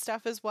kind of good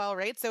stuff as well,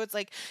 right? So it's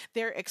like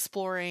they're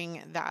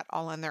exploring that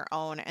all on their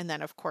own. And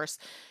then, of course,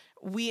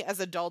 we as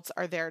adults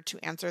are there to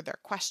answer their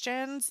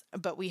questions,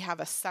 but we have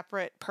a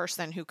separate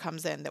person who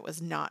comes in that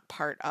was not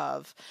part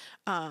of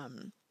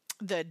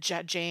the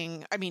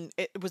judging. I mean,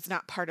 it was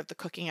not part of the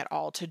cooking at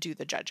all to do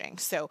the judging.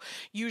 So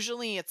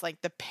usually it's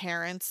like the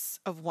parents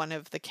of one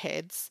of the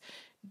kids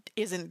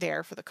isn't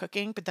there for the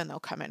cooking, but then they'll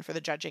come in for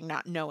the judging,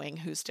 not knowing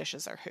whose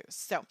dishes are whose.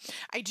 So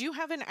I do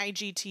have an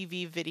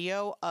IGTV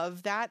video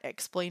of that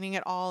explaining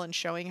it all and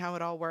showing how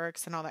it all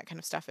works and all that kind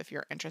of stuff if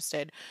you're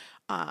interested,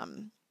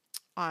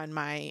 on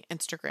my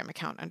Instagram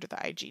account under the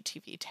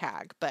IGTV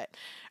tag. But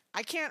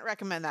I can't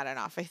recommend that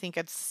enough. I think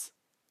it's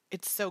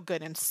so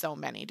good in so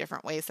many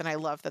different ways. And I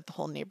love that the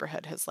whole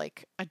neighborhood has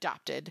like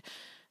adopted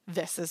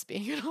this as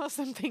being an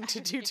awesome thing to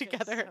do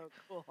together. So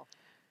cool.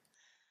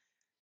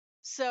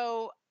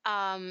 So,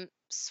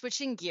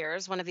 switching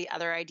gears, one of the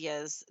other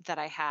ideas that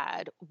I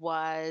had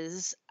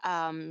was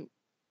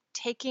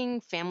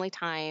taking family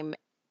time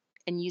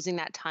and using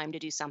that time to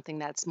do something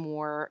that's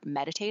more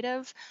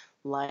meditative,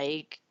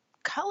 like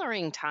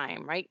coloring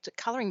time, right?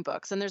 Coloring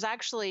books. And there's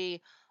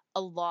actually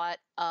a lot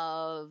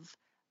of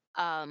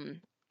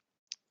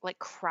like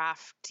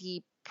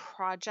crafty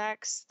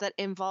projects that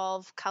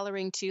involve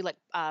coloring too. Like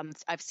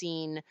I've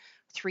seen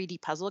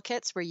 3D puzzle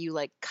kits where you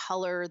like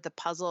color the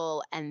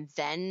puzzle and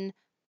then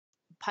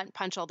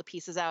punch all the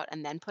pieces out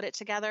and then put it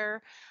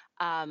together.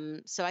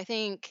 So I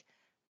think,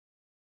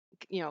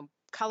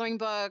 coloring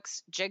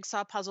books,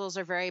 jigsaw puzzles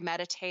are very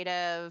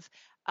meditative.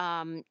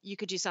 You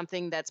could do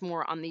something that's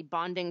more on the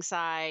bonding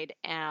side,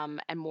 and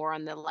more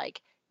on the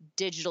like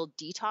digital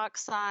detox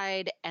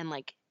side, and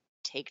like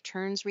take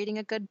turns reading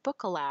a good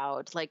book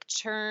aloud.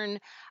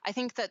 I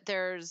think that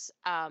there's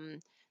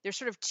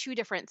sort of two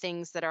different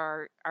things that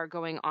are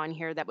going on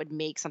here that would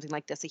make something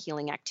like this a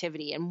healing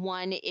activity. And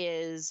one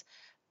is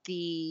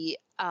the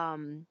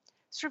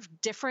sort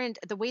of different,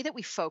 the way that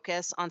we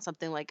focus on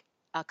something like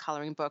a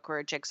coloring book or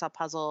a jigsaw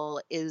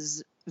puzzle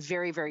is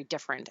very, very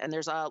different. And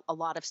there's a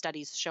lot of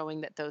studies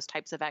showing that those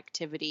types of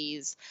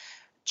activities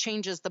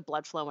changes the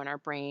blood flow in our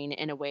brain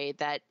in a way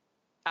that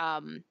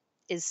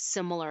is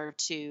similar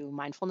to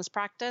mindfulness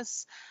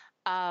practice.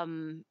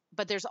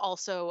 But there's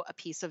also a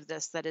piece of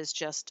this that is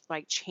just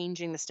like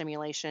changing the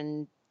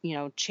stimulation,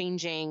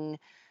 changing,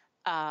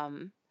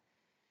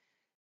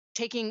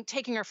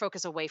 taking our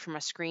focus away from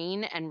a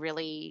screen and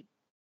really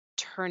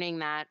turning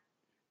that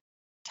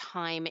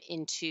time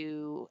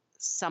into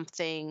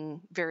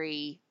something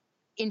very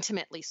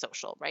intimately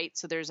social, right?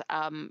 So there's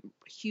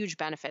huge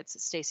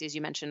benefits, Stacey, as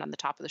you mentioned on the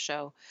top of the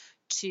show,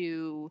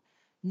 to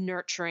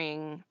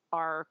nurturing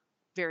our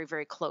very,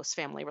 very close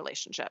family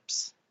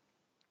relationships.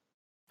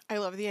 I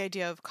love the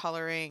idea of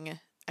coloring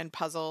and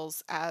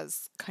puzzles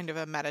as kind of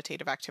a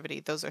meditative activity.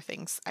 Those are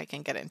things I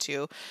can get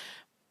into.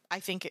 I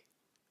think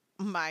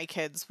my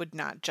kids would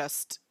not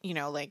just,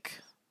 like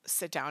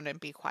sit down and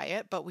be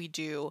quiet, but we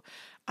do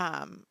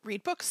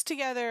read books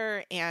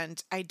together.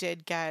 And I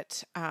did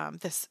get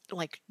this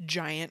like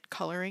giant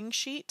coloring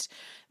sheet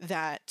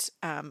that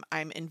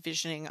I'm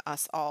envisioning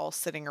us all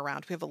sitting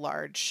around. We have a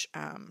large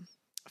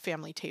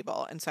family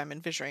table. And so I'm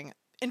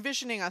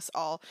envisioning us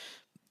all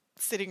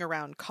sitting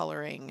around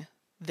coloring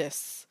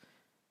this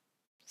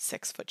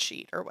 6-foot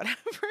sheet or whatever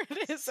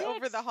it is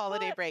over the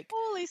holiday break.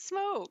 Holy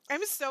smokes.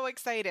 I'm so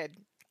excited.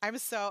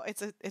 It's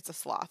a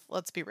sloth.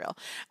 Let's be real.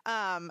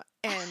 And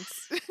I'm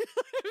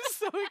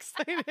so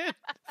excited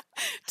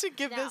to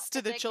give this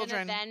to the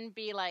children. Then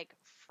be like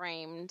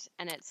framed,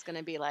 and it's going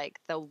to be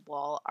like the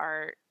wall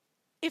art.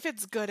 If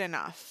it's good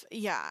enough.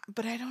 Yeah.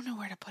 But I don't know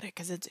where to put it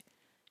because it's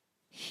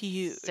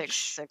huge.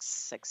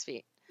 6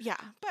 feet. Yeah.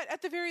 But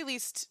at the very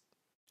least,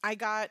 I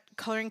got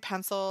coloring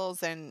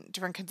pencils and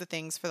different kinds of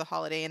things for the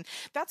holiday. And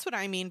that's what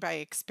I mean by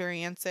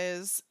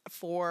experiences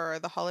for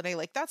the holiday.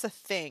 Like that's a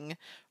thing,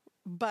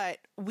 but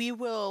we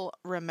will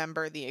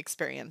remember the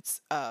experience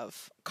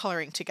of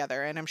coloring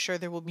together. And I'm sure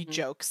there will be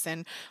jokes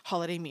and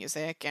holiday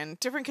music and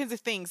different kinds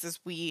of things as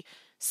we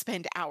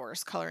spend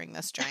hours coloring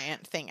this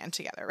giant thing in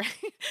together,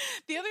 right?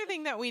 The other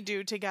thing that we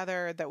do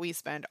together that we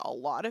spend a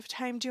lot of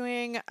time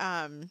doing,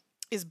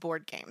 is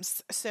board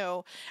games.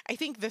 So I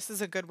think this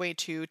is a good way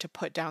to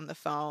put down the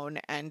phone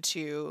and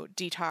to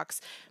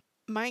detox.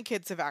 My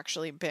kids have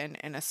actually been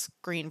in a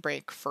screen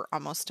break for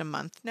almost a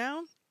month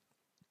now.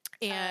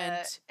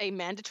 And a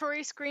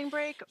mandatory screen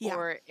break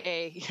or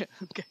a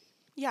okay.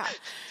 Yeah.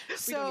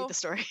 We don't need the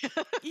story.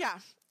 Yeah.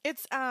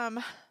 It's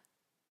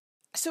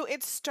so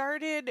it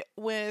started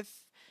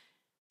with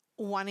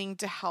wanting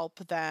to help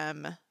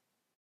them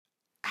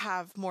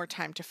have more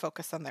time to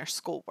focus on their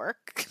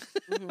schoolwork.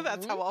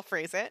 That's how I'll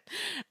phrase it.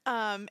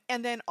 And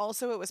then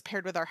also it was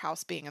paired with our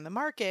house being in the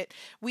market.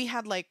 We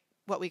had like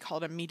what we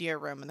called a media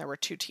room, and there were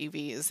 2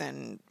 TVs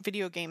and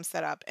video games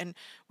set up. And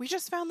we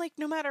just found like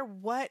no matter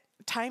what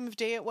time of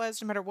day it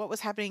was, no matter what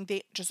was happening,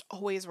 they just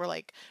always were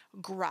like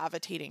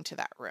gravitating to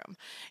that room.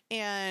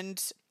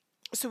 And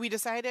So we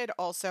decided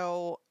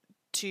also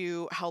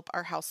to help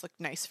our house look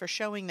nice for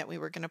showing that we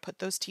were going to put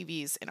those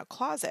TVs in a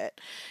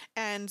closet.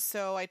 And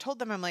so I told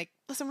them, I'm like,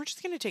 listen, we're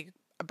just going to take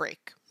a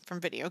break from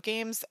video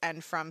games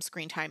and from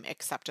screen time,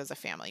 except as a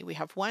family. We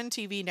have one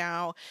TV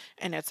now,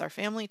 and it's our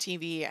family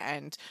TV,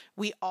 and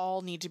we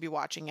all need to be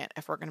watching it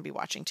if we're going to be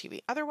watching TV.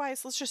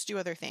 Otherwise, let's just do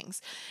other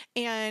things.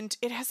 And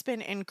it has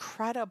been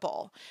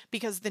incredible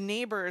because the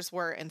neighbors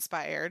were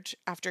inspired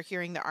after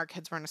hearing that our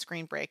kids were on a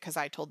screen break, because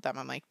I told them,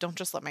 I'm like, don't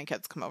just let my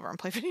kids come over and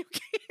play video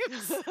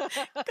games,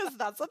 because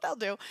that's what they'll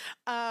do.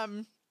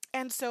 And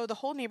so the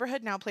whole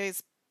neighborhood now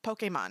plays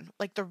Pokemon,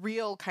 like the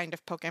real kind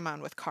of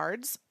Pokemon with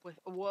cards.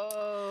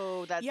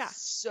 Whoa, that's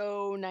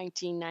so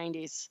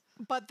 1990s.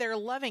 But they're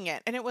loving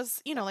it. And it was,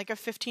 like a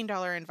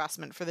 $15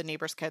 investment for the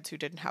neighbors' kids who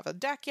didn't have a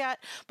deck yet.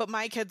 But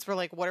my kids were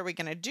like, what are we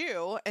going to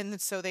do? And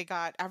so they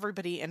got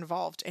everybody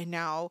involved. And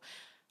now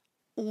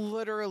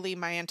literally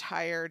my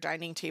entire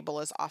dining table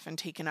is often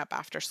taken up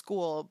after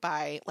school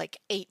by like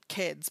 8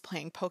 kids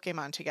playing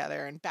Pokemon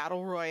together and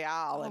Battle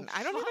Royale. And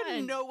I don't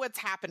even know what's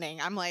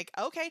happening. I'm like,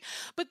 okay,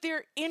 but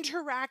they're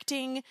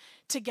interacting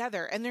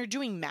together and they're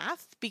doing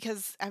math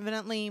because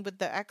evidently with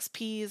the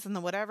XPs and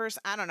the whatevers,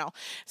 I don't know.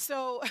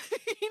 So,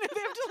 they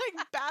have to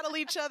like battle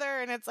each other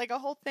and it's like a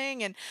whole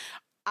thing. And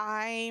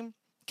I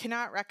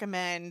cannot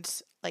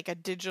recommend like a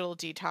digital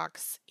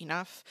detox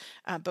enough,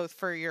 both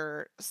for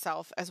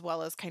yourself as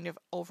well as kind of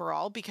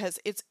overall, because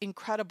it's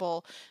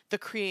incredible the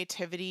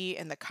creativity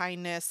and the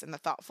kindness and the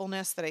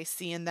thoughtfulness that I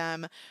see in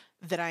them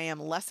that I am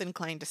less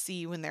inclined to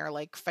see when they're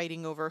like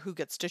fighting over who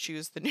gets to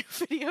choose the new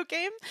video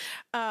game.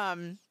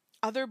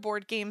 Other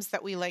board games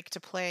that we like to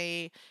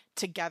play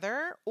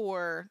together,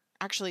 or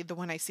actually the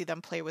one I see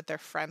them play with their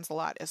friends a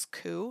lot, is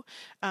Coup.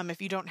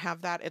 If you don't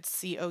have that, it's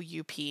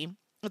COUP.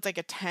 It's like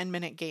a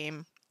 10-minute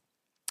game.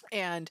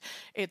 And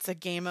it's a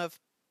game of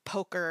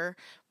poker,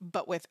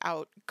 but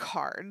without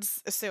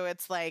cards. So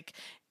it's like,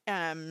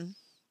 I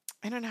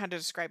don't know how to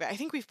describe it. I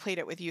think we've played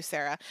it with you,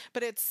 Sarah,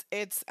 but it's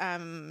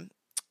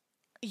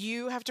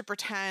you have to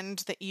pretend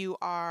that you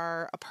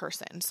are a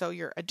person. So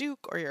you're a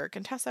duke or you're a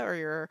contessa or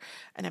you're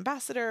an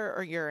ambassador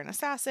or you're an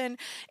assassin,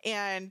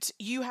 and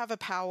you have a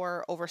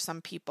power over some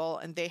people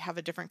and they have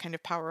a different kind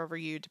of power over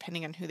you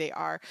depending on who they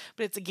are.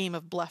 But it's a game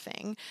of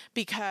bluffing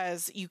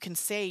because you can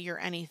say you're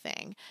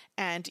anything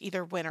and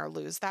either win or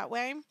lose that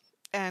way.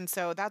 And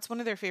so that's one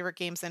of their favorite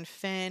games. And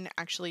Finn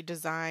actually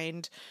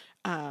designed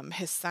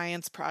his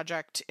science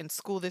project in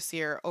school this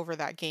year over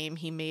that game.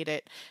 He made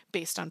it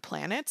based on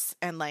planets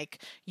and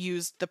like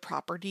used the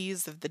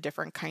properties of the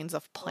different kinds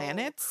of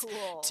planets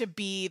to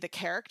be the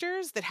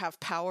characters that have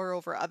power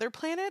over other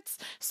planets,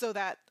 so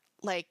that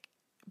like,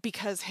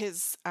 because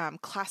his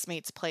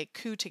classmates play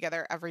Coup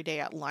together every day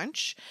at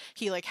lunch,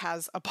 he like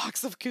has a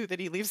box of Coup that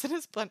he leaves in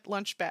his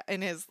lunch bag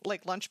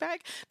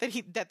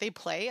that they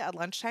play at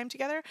lunchtime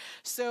together.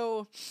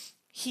 So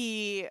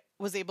he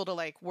was able to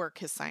like work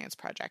his science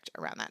project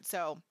around that.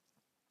 So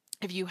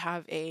if you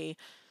have a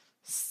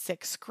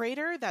 6th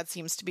grader, that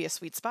seems to be a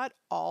sweet spot.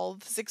 All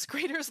the 6th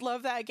graders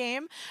love that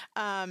game.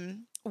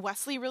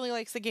 Wesley really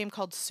likes a game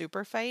called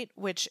Super Fight,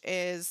 which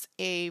is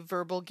a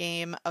verbal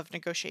game of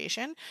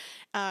negotiation.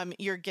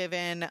 You're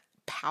given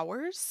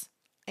powers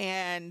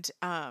and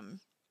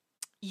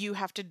you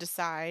have to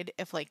decide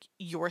if like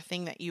your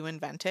thing that you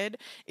invented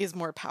is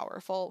more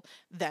powerful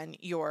than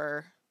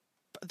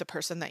the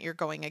person that you're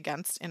going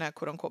against in a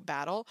quote unquote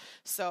battle.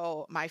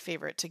 So my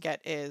favorite to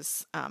get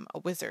is a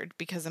wizard,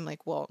 because I'm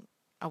like, well,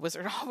 a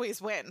wizard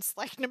always wins.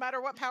 Like no matter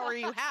what power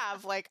you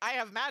have, like I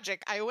have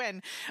magic, I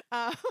win.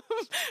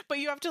 But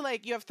you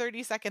have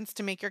 30 seconds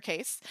to make your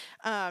case.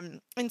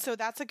 And so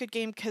that's a good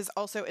game because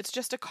also it's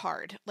just a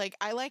card. Like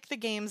I like the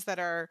games that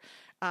are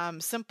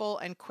simple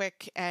and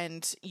quick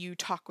and you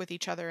talk with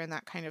each other and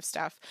that kind of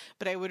stuff.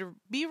 But I would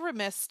be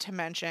remiss to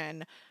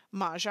mention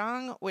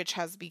Mahjong, which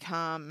has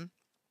become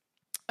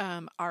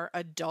our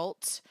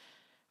adult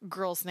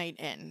girls' night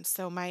in.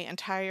 So I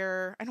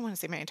don't want to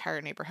say my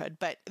entire neighborhood,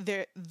 but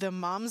the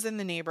moms in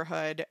the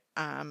neighborhood,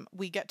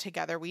 we get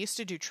together. We used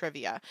to do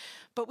trivia,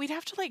 but we'd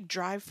have to like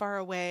drive far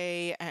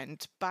away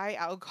and buy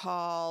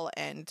alcohol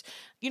and,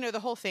 the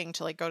whole thing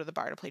to like go to the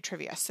bar to play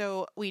trivia.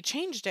 So we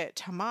changed it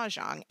to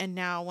Mahjong, and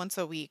now once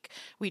a week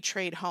we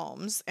trade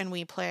homes and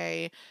we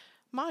play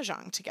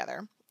Mahjong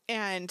together.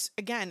 And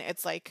again,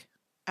 it's like,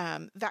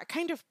 that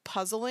kind of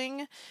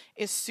puzzling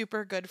is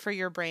super good for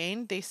your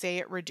brain. They say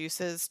it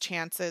reduces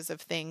chances of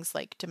things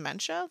like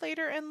dementia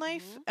later in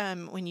life,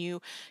 when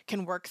you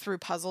can work through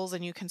puzzles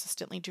and you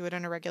consistently do it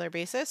on a regular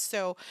basis.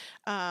 So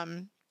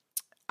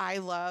I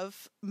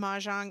love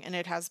Mahjong, and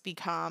it has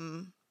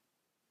become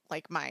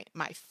like my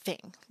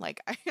thing.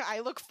 Like I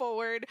look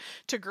forward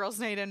to Girls'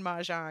 Night in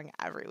Mahjong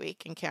every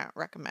week and can't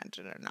recommend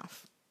it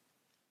enough.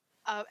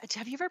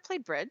 Have you ever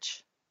played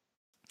bridge?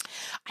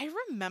 I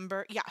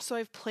remember, so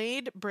I've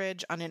played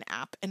bridge on an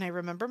app, and I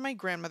remember my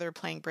grandmother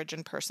playing bridge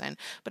in person,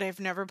 but I've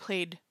never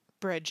played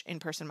bridge in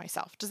person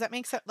myself. Does that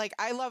make sense? Like,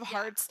 I love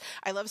hearts,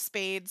 I love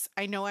spades.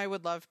 I know I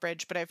would love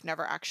bridge, but I've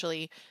never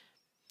actually,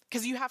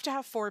 because you have to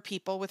have 4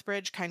 people with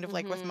bridge, kind of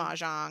like with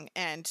Mahjong,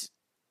 and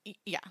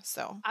Yeah,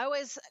 so I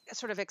always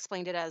sort of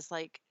explained it as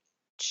like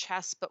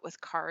chess but with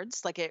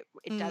cards. Like it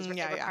yeah,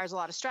 yeah. requires a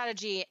lot of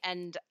strategy.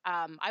 And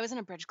I was in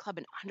a bridge club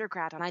in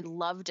undergrad and I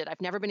loved it.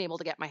 I've never been able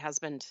to get my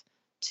husband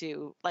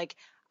to like,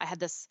 I had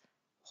this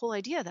whole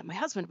idea that my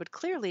husband would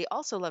clearly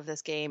also love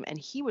this game and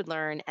he would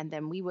learn, and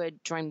then we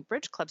would join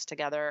bridge clubs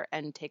together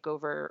and take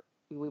over.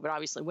 We would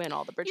obviously win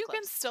all the bridge You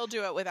can clubs. still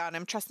do it without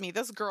him. Trust me,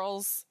 this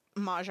girls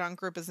mahjong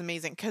group is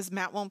amazing because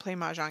Matt won't play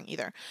mahjong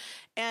either.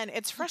 And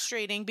it's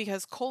frustrating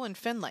because Cole and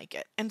Finn like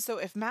it. And so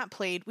if Matt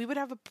played, we would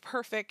have a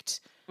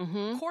perfect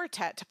Mm-hmm.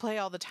 quartet to play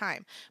all the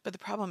time. But the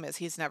problem is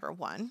he's never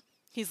won.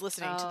 He's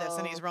listening to this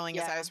and he's Oh, rolling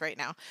his yeah. eyes right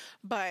now.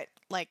 But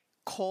like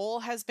Cole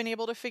has been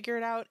able to figure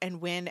it out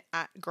and win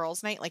at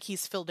girls' night. Like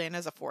he's filled in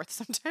as a fourth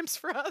sometimes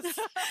for us.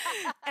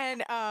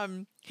 And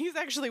he's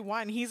actually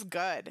won. He's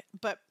good.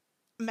 But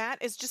Matt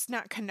is just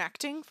not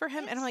connecting for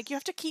him. And I'm like, you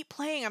have to keep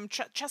playing.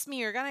 Trust me,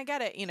 you're going to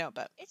get it, you know,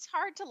 but It's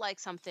hard to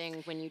like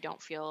something when you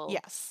don't feel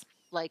yes.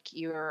 like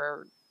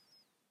you're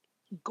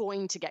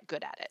going to get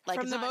good at it. Like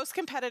From it's the not, most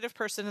competitive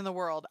person in the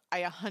world,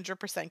 I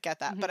 100% get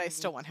that, but I Mhm.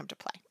 still want him to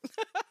play.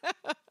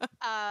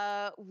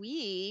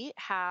 We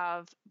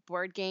have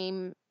board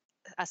game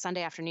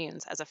Sunday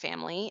afternoons as a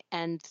family,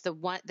 and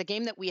the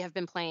game that we have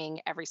been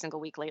playing every single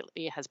week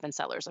lately has been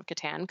Settlers of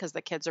Catan, because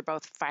the kids are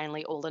both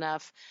finally old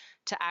enough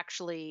to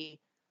actually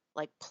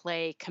like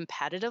play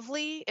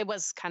competitively. It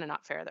was kind of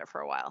not fair there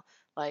for a while,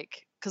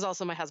 like because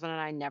also my husband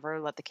and I never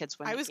let the kids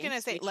win. I the was going to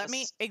games. say, We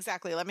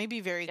let me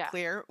be very yeah.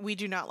 clear. We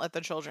do not let the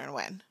children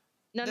win.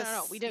 No,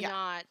 This, we did yeah.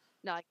 not.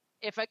 No, like,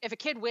 if a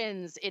kid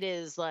wins, it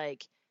is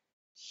like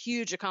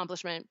huge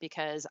accomplishment,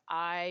 because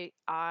I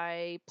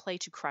play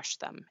to crush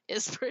them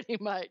is pretty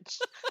much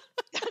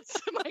that's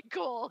my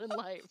goal in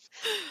life,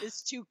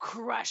 is to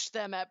crush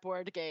them at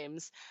board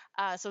games.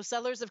 So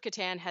Settlers of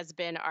Catan has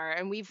been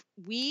and we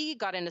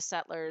got into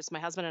Settlers, my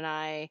husband and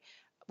I,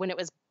 when it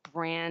was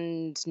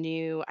brand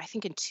new, I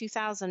think in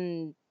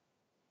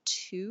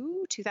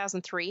 2002,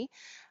 2003.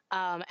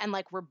 And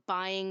like we're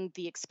buying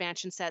the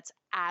expansion sets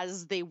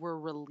as they were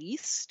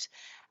released.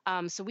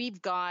 So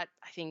we've got,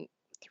 I think,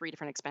 3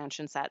 different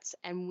expansion sets,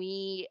 and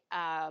we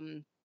have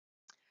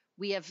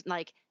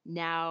like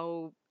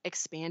now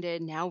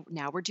expanded. Now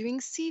we're doing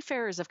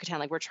Seafarers of Catan.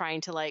 Like we're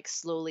trying to like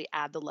slowly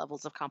add the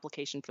levels of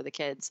complication for the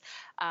kids.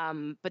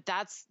 But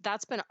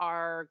that's been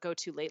our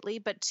go-to lately.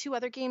 But 2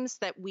 other games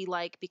that we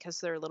like because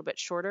they're a little bit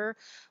shorter.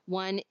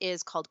 One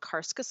is called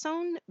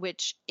Carcassonne,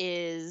 which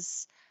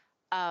is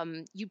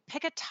you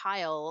pick a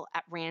tile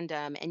at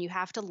random and you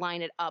have to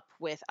line it up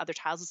with other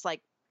tiles. It's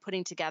like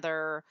putting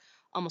together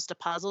almost a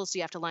puzzle. So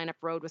you have to line up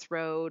road with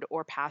road,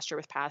 or pasture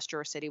with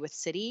pasture, or city with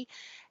city.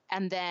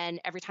 And then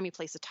every time you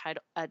place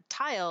a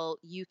tile,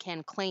 you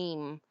can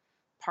claim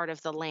part of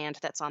the land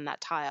that's on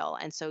that tile.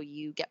 And so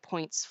you get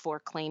points for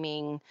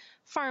claiming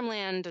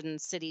farmland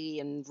and city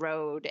and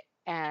road.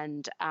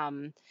 And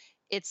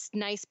it's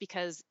nice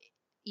because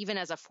even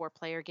as a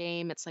 4-player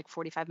game, it's like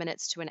 45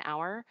 minutes to an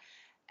hour.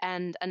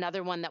 And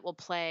another one that we'll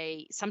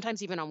play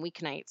sometimes even on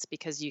weeknights,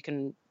 because you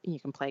can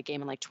play a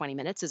game in like 20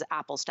 minutes, is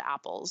Apples to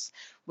Apples,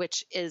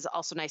 which is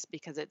also nice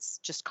because it's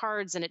just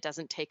cards and it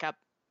doesn't take up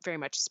very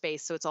much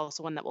space. So it's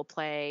also one that we'll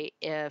play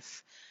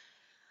if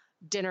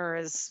dinner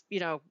is,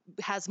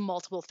 has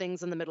multiple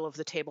things in the middle of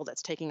the table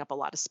that's taking up a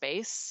lot of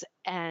space.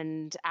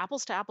 And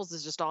Apples to Apples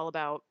is just all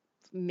about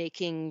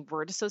making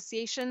word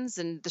associations,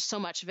 and there's so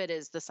much of it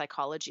is the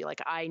psychology.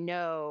 Like I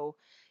know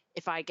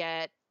if I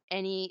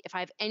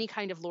have any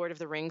kind of Lord of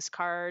the Rings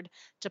card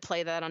to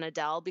play that on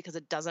Adele, because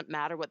it doesn't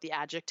matter what the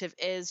adjective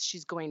is,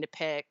 she's going to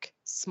pick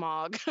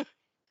Smog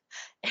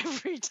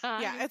every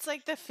time. Yeah, it's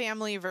like the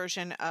family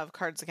version of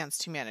Cards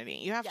Against Humanity.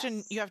 You have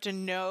Yes. to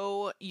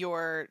know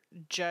your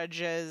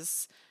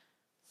judge's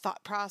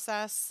thought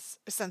process,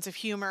 sense of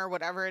humor,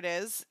 whatever it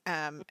is,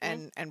 and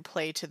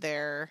play to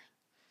their,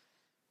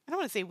 I don't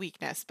want to say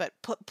weakness, but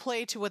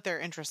play to what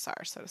their interests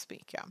are, so to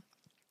speak. Yeah.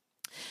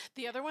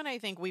 The other one I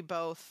think we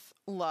both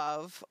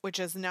love, which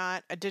is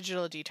not a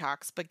digital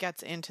detox, but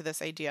gets into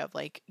this idea of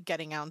like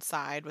getting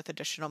outside with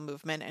additional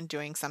movement and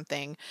doing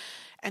something.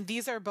 And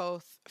these are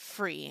both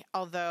free,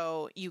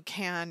 although you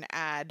can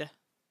add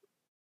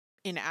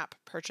in-app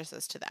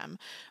purchases to them,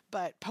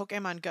 but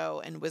Pokemon Go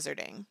and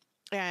Wizarding.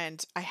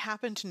 And I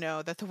happen to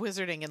know that the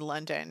Wizarding in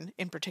London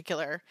in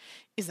particular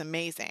is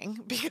amazing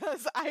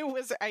because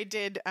I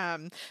did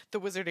the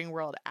Wizarding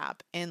World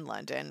app in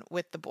London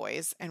with the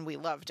boys and we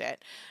loved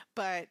it.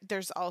 But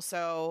there's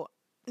also,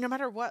 no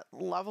matter what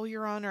level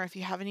you're on or if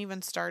you haven't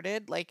even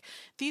started, like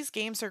these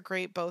games are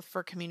great both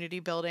for community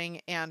building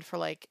and for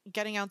like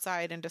getting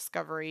outside and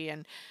discovery.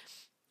 And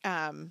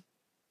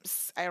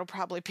I'll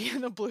probably be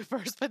in the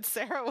bloopers, but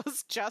Sarah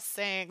was just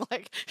saying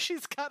like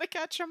she's got to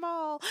catch them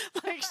all.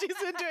 Like she's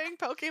been doing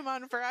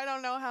Pokemon for I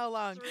don't know how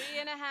long.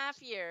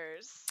 3.5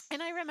 years.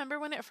 And I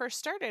remember when it first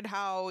started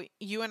how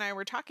you and I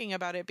were talking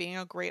about it being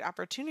a great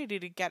opportunity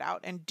to get out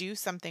and do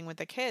something with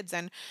the kids.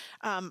 And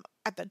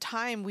at the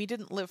time, we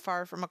didn't live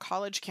far from a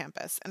college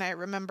campus. And I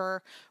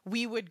remember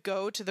we would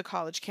go to the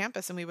college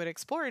campus and we would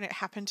explore. And it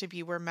happened to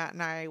be where Matt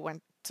and I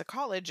went to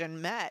college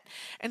and met.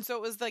 And so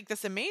it was like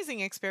this amazing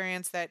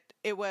experience that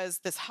it was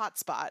this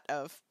hotspot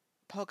of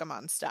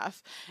Pokemon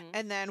stuff. Mhm.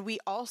 And then we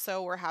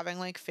also were having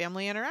like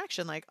family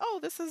interaction, like, oh,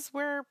 this is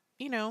where,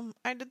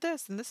 I did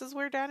this and this is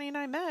where Danny and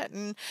I met.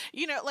 And,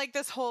 like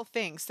this whole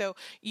thing. So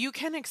you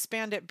can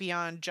expand it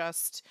beyond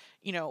just,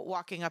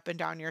 walking up and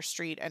down your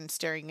street and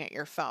staring at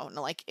your phone.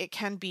 Like it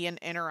can be an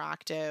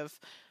interactive,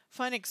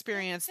 fun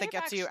experience that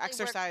gets you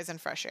exercise and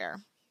fresh air.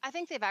 I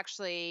think they've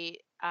actually,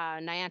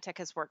 Niantic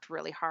has worked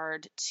really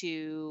hard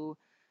to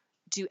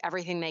do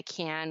everything they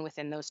can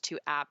within those two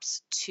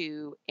apps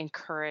to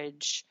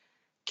encourage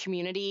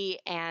community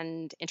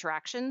and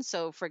interaction.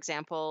 So, for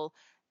example,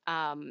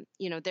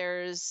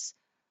 there's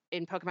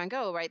in Pokemon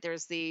Go, right?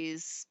 There's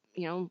these,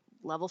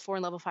 level 4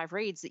 and level 5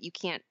 raids that you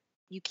can't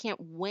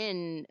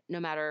win no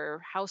matter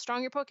how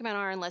strong your Pokemon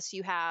are unless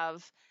you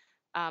have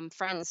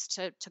friends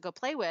to go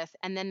play with.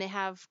 And then they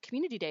have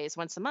community days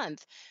once a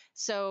month.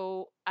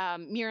 So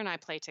Mira and I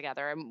play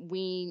together, and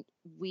we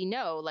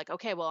know, like,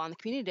 okay, well, on the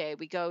community day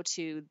we go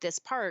to this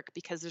park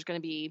because there's going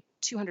to be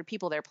 200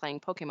 people there playing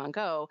Pokemon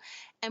Go,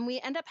 and we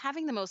end up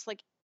having the most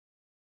like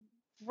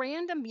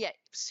random yet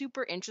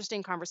super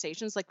interesting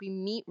conversations. Like we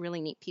meet really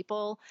neat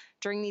people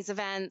during these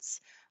events.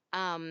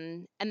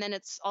 And then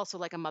it's also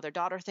like a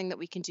mother-daughter thing that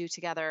we can do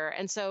together.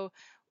 And so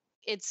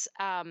it's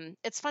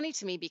funny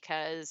to me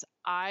because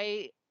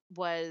I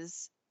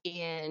was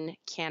in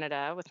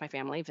Canada with my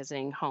family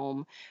visiting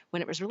home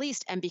when it was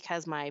released, and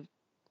because my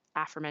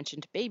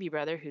aforementioned baby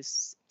brother,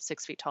 who's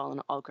 6 feet tall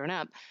and all grown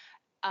up,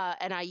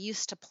 and I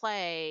used to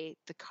play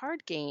the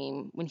card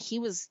game when he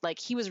was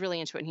really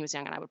into it and he was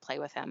young, and I would play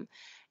with him,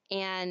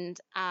 and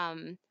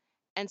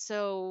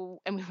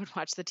we would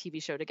watch the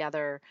TV show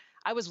together.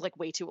 I was like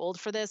way too old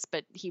for this,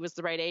 but he was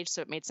the right age,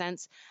 so it made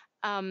sense.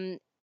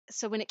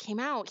 So when it came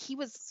out, he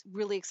was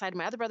really excited.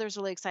 My other brother was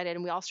really excited,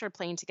 and we all started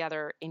playing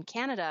together in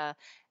Canada.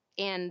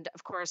 And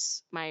of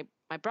course, my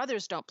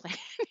brothers don't play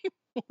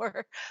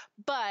anymore,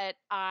 but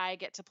I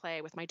get to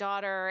play with my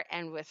daughter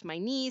and with my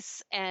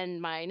niece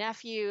and my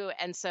nephew.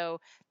 And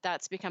so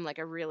that's become like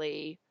a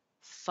really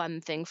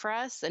fun thing for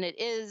us. And it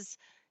is,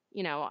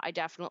 I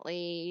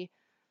definitely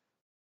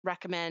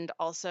recommend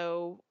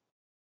also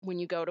when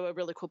you go to a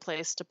really cool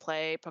place to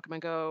play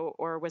Pokemon Go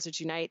or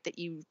Wizards Unite that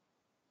you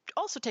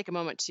also take a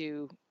moment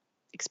to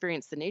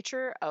experience the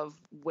nature of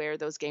where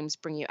those games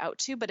bring you out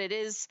to. But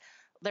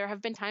there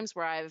have been times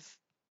where I've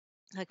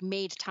like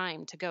made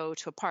time to go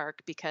to a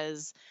park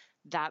because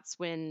that's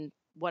when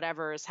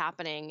whatever is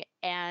happening.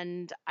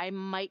 And I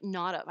might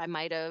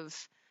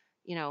have,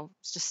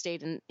 just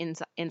stayed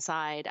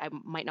inside. I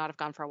might not have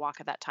gone for a walk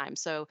at that time.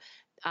 So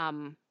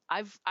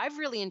I've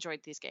really enjoyed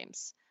these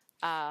games.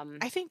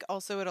 I think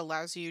also it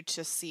allows you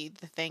to see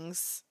the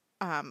things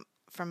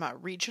from a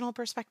regional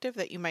perspective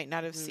that you might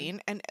not have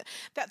seen. And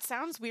that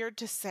sounds weird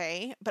to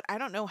say, but I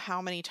don't know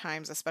how many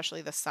times,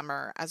 especially this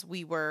summer, as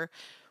we were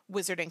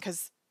wizarding,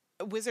 because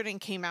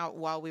wizarding came out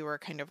while we were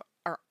kind of,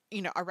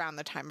 around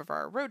the time of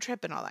our road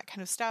trip and all that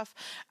kind of stuff.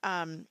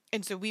 And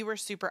so we were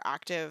super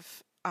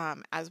active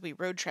as we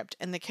road tripped,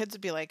 and the kids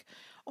would be like,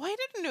 oh, I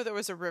didn't know there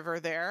was a river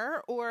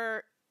there.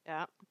 Or,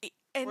 yeah.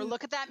 Or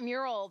look at that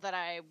mural that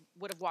I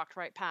would have walked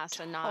right past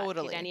and not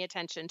paid any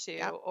attention to.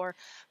 Yep. Or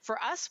for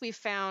us, we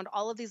found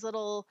all of these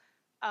little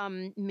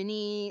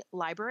mini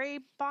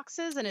library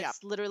boxes, and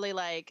it's literally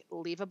like,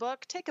 leave a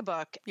book, take a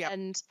book. Yep.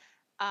 And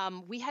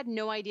we had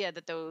no idea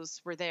that those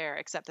were there,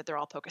 except that they're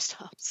all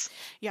Pokestops.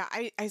 Yeah,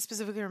 I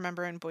specifically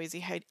remember in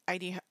Boise,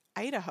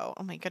 Idaho,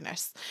 oh my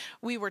goodness,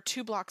 we were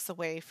 2 blocks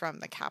away from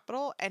the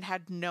Capitol and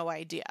had no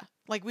idea.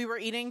 Like we were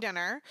eating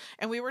dinner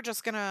and we were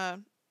just going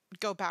to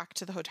go back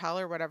to the hotel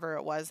or whatever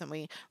it was, and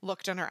we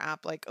looked on our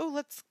app like,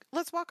 oh,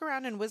 let's walk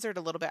around and wizard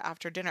a little bit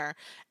after dinner.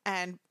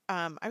 And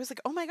I was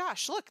like, oh my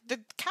gosh, look,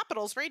 the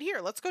Capitol's right here,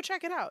 let's go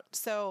check it out.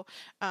 So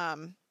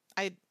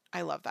I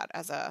love that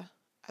as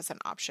an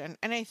option.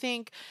 And I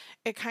think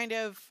it kind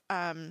of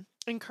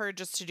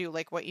encourages to do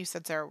like what you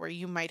said, Sarah, where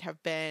you might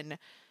have been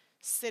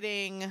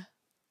sitting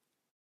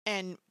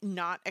and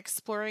not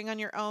exploring on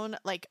your own.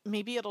 Like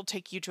maybe it'll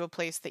take you to a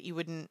place that you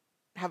wouldn't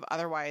have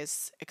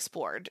otherwise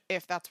explored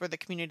if that's where the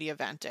community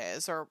event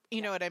is, or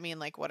you know what I mean,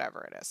 like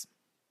whatever it is.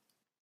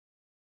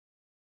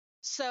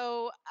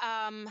 So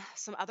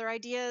some other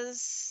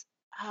ideas,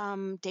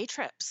 day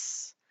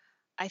trips.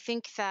 I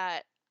think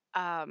that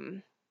I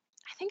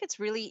think it's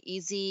really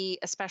easy,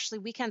 especially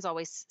weekends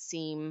always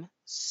seem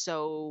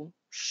so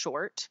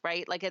short,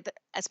 right? Like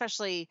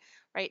especially,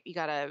 right, you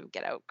got to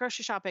get out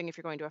grocery shopping if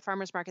you're going to a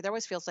farmer's market. There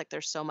always feels like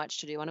there's so much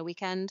to do on a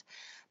weekend.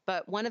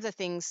 But one of the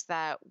things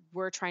that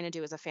we're trying to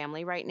do as a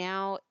family right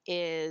now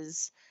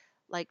is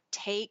like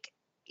take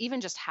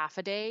even just half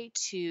a day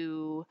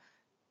to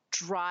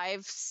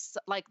drive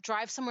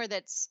somewhere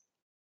that's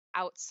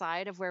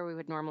outside of where we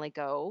would normally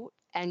go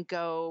and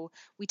go.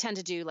 We tend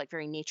to do like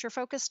very nature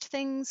focused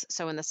things.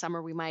 So in the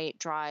summer, we might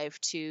drive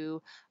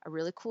to a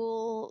really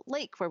cool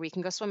lake where we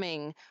can go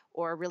swimming,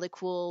 or a really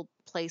cool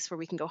place where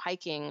we can go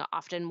hiking.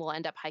 Often we'll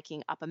end up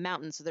hiking up a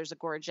mountain. So there's a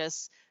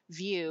gorgeous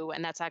view.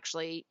 And that's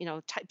actually,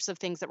 types of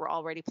things that we're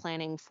already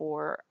planning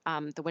for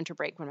the winter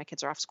break when my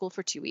kids are off school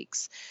for 2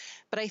 weeks.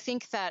 But I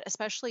think that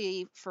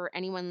especially for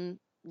anyone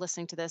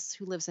listening to this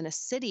who lives in a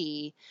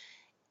city,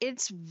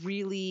 it's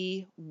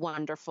really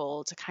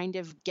wonderful to kind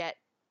of get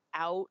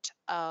out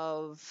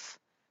of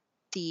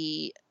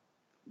the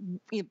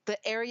the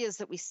areas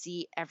that we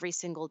see every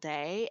single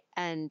day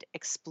and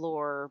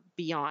explore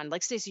beyond.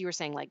 Like Stacey, you were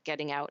saying, like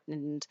getting out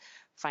and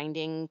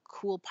finding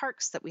cool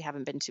parks that we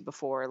haven't been to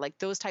before, like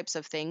those types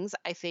of things.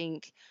 I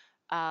think,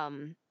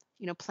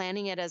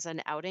 planning it as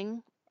an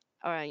outing,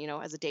 or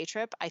as a day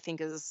trip, I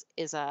think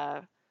is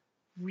a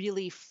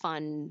really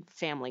fun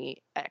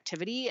family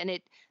activity, and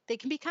they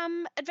can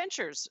become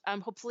adventures,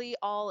 hopefully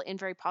all in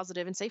very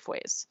positive and safe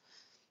ways.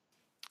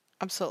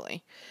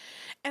 Absolutely.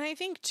 And I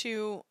think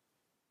too,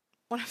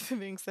 one of the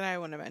things that I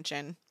want to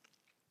mention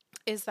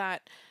is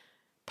that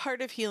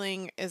part of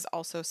healing is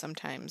also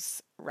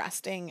sometimes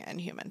resting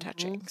and human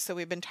touching. Mm-hmm. So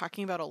we've been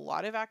talking about a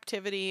lot of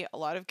activity, a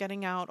lot of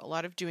getting out, a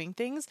lot of doing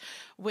things,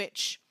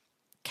 which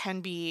can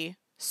be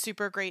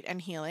super great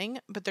and healing,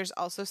 but there's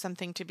also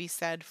something to be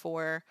said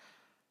for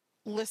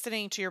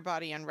listening to your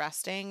body and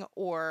resting,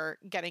 or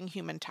getting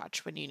human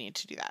touch when you need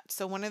to do that.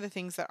 So one of the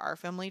things that our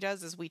family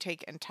does is we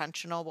take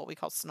intentional, what we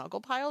call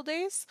snuggle pile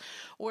days,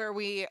 where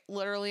we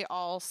literally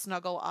all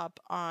snuggle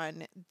up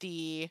on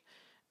the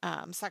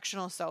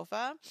sectional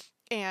sofa,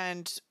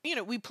 and,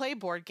 we play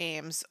board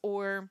games,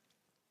 or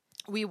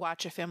we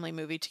watch a family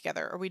movie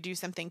together, or we do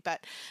something,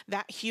 but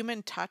that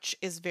human touch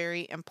is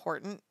very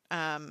important.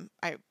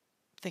 I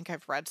think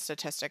I've read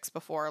statistics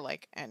before,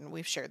 and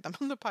we've shared them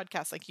on the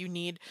podcast, you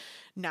need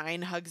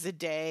 9 hugs a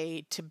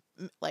day to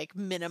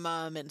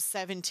minimum, and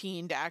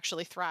 17 to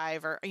actually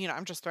thrive, or,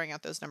 I'm just throwing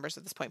out those numbers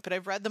at this point, but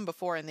I've read them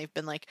before and they've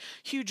been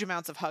huge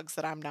amounts of hugs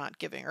that I'm not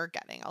giving or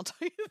getting. I'll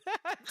tell you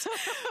that.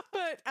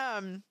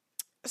 But,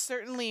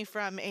 certainly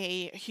from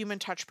a human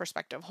touch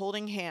perspective,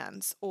 holding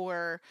hands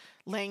or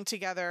laying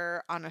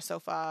together on a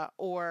sofa,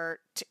 or,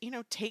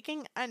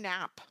 taking a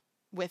nap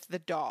with the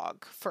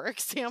dog, for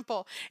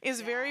example,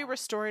 is very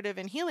restorative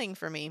and healing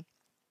for me.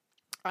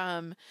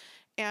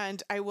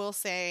 And I will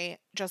say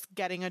just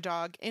getting a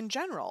dog in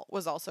general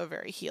was also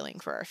very healing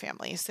for our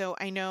family. So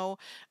I know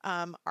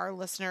our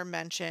listener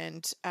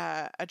mentioned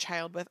a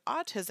child with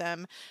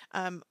autism.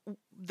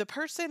 The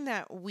person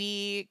that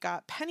we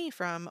got Penny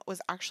from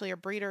was actually a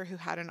breeder who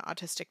had an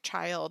autistic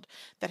child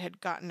that had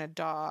gotten a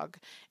dog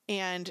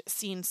and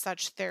seen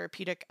such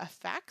therapeutic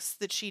effects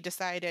that she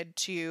decided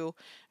to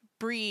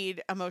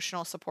breed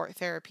emotional support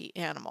therapy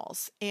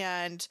animals.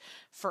 And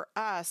for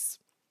us,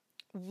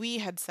 we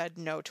had said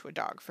no to a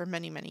dog for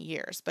many, many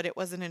years, but it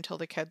wasn't until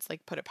the kids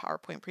put a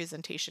PowerPoint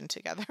presentation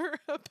together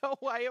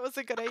about why it was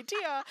a good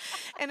idea,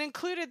 and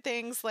included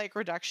things like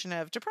reduction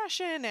of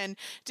depression and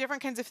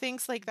different kinds of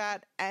things like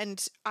that.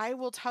 And I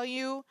will tell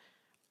you,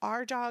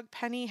 our dog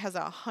Penny has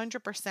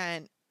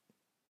 100%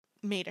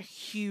 made a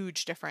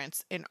huge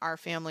difference in our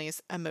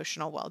family's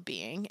emotional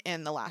well-being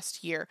in the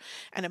last year.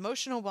 And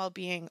emotional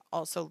well-being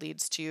also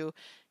leads to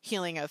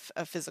healing of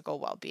physical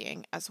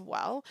well-being as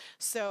well.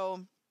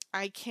 So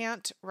I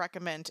can't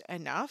recommend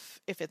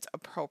enough if it's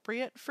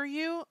appropriate for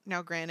you.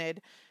 Now,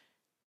 granted,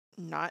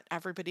 not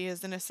everybody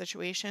is in a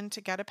situation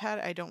to get a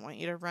pet. I don't want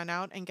you to run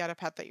out and get a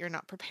pet that you're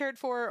not prepared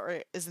for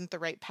or isn't the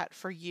right pet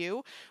for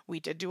you. We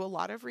did do a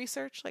lot of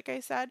research, like I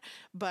said,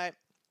 but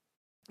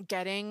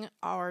getting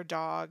our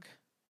dog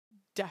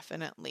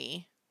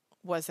definitely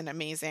was an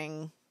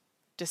amazing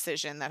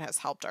decision that has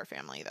helped our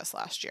family this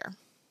last year.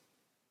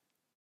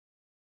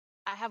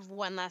 I have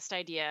one last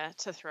idea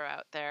to throw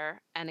out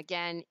there. And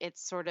again,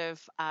 it's sort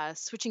of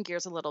switching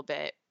gears a little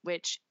bit,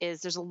 which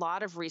is there's a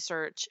lot of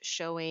research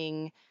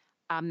showing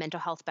mental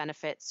health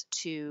benefits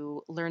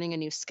to learning a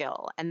new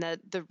skill. And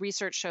the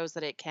research shows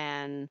that it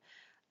can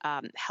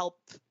help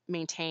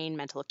maintain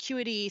mental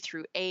acuity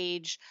through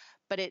age,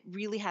 but it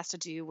really has to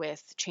do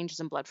with changes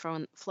in blood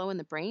flow in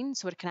the brain.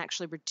 So it can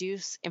actually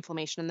reduce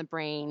inflammation in the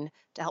brain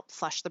to help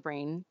flush the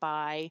brain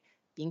by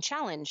being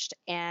challenged.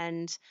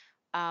 And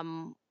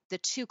the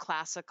two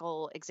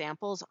classical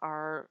examples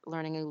are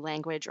learning a new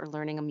language or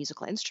learning a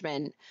musical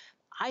instrument.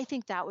 I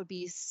think that would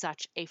be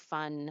such a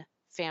fun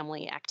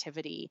family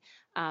activity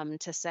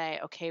to say,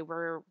 okay,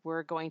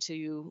 we're going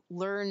to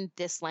learn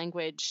this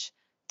language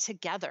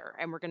together,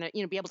 and we're going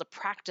to be able to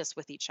practice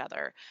with each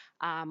other,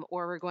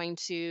 or we're going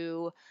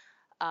to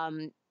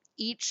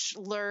each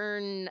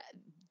learn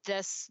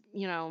this,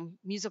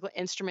 musical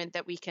instrument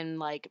that we can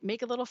like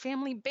make a little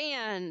family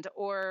band,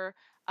 or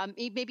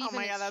maybe Oh even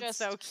my God, it's that's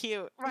so just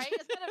cute. right.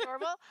 Is that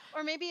adorable?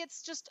 Or maybe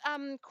it's just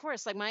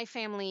chorus. Like my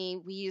family,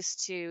 we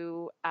used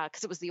to,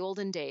 because it was the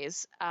olden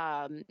days,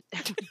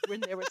 when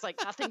there was like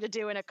nothing to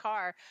do in a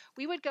car,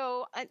 we would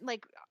go,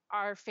 like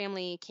our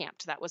family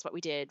camped. That was what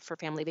we did for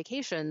family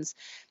vacations.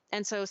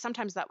 And so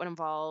sometimes that would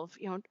involve,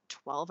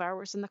 12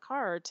 hours in the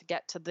car to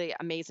get to the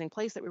amazing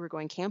place that we were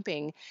going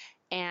camping.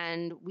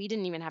 And we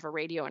didn't even have a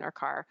radio in our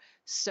car.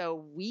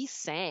 So we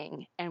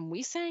sang, and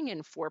we sang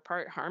in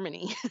 4-part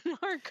harmony in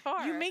our You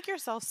car. make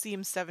yourself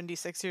seem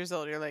 76 years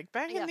old. You're like,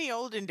 back in Yes, the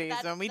olden days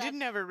when we that's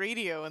didn't have a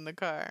radio in the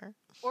car.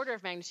 order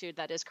of magnitude.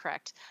 That is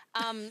correct.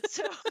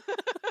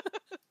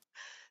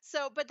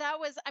 So, but that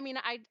was, I mean,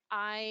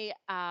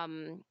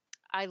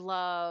 I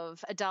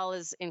love Adele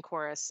is in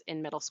chorus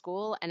in middle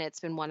school, and it's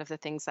been one of the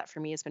things that for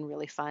me has been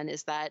really fun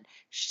is that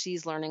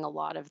she's learning a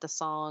lot of the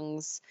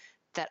songs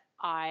that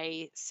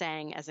I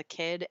sang as a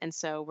kid, and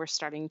so we're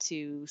starting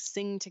to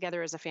sing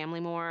together as a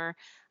family more.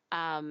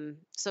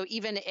 So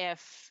even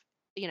if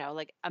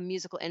like a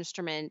musical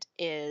instrument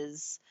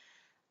is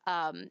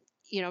um,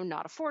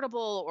 not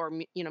affordable, or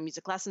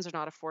music lessons are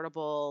not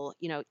affordable,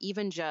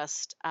 even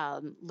just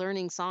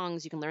learning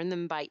songs, you can learn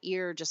them by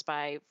ear just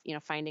by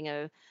finding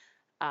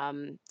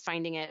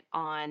it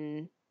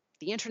on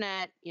the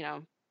internet.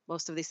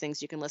 Most of these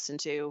things you can listen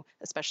to,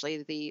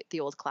 especially the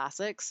old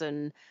classics,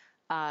 and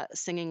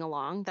singing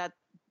along. That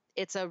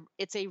it's a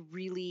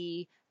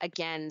really,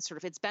 again, sort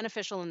of, it's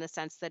beneficial in the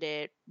sense that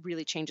it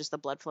really changes the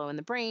blood flow in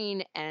the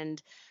brain,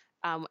 and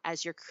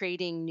as you're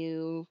creating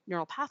new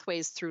neural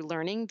pathways through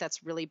learning,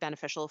 that's really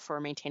beneficial for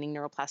maintaining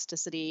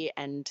neuroplasticity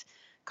and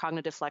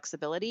cognitive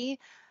flexibility.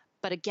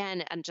 But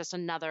again, and just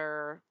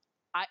another,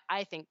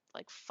 I think,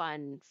 like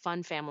fun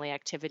family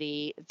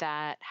activity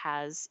that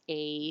has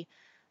a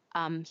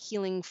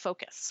healing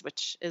focus,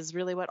 which is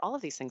really what all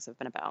of these things have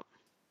been about.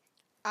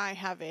 I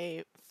have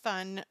a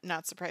fun,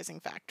 not surprising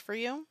fact for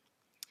you.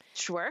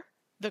 Sure.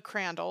 The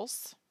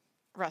Crandalls,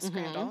 Russ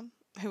Crandall,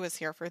 who was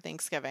here for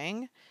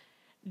Thanksgiving,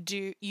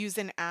 use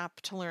an app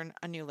to learn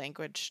a new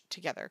language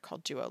together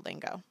called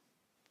Duolingo.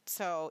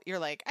 So you're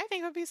like, I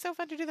think it would be so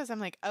fun to do this. I'm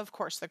like, of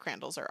course the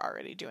Crandalls are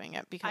already doing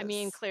it because I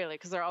mean, clearly,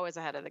 because they're always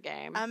ahead of the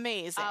game.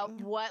 Amazing.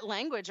 What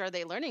language are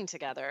they learning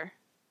together?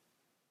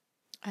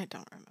 I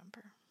don't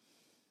remember.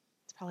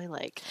 It's probably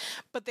like,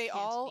 but they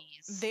all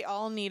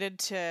needed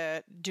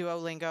to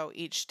Duolingo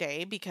each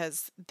day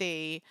because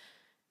I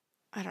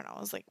don't know,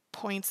 it was like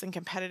points and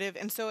competitive.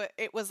 And so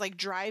it was like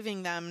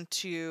driving them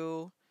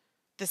to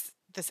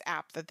this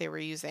app that they were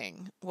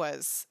using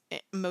was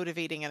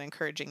motivating and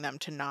encouraging them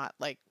to not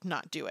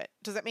do it.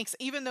 Does that make sense?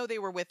 Even though they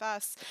were with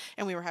us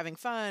and we were having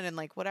fun and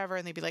like whatever,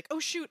 and they'd be like, oh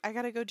shoot, I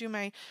got to go do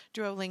my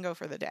Duolingo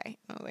for the day.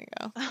 Oh, there you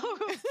go.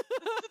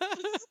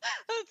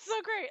 That's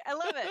so great. I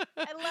love it.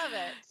 I love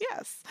it.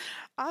 Yes.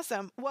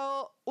 Awesome.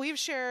 Well, we've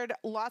shared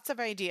lots of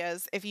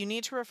ideas. If you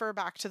need to refer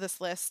back to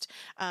this list,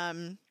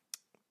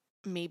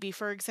 maybe,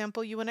 for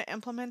example, you want to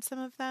implement some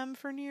of them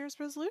for New Year's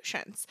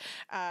resolutions,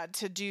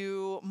 to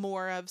do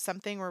more of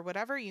something or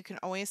whatever. You can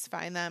always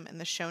find them in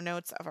the show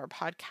notes of our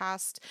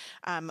podcast.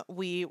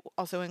 We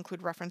also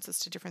include references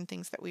to different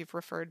things that we've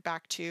referred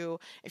back to.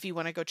 If you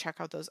want to go check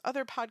out those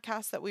other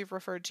podcasts that we've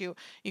referred to,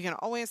 you can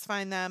always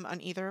find them on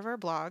either of our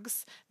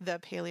blogs,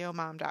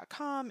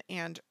 thepaleomom.com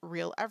and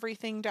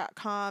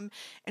realeverything.com.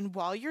 And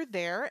while you're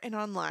there and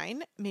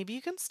online, maybe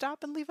you can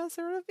stop and leave us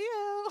a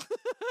review.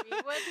 We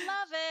would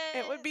love it.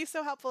 It would be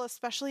so helpful,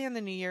 especially in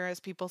the new year as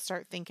people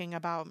start thinking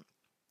about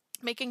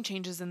making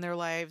changes in their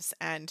lives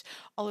and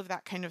all of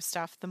that kind of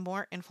stuff. The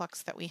more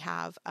influx that we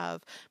have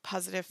of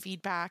positive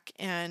feedback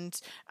and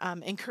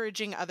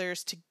encouraging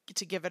others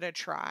to give it a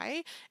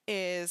try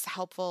is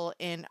helpful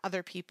in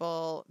other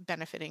people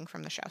benefiting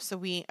from the show. So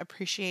we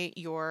appreciate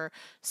your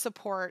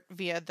support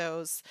via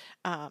those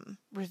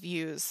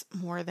reviews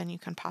more than you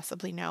can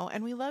possibly know.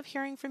 And we love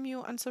hearing from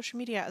you on social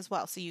media as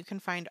well. So you can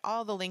find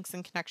all the links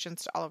and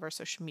connections to all of our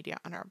social media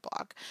on our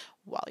blog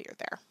while you're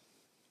there.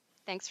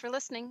 Thanks for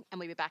listening, and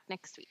we'll be back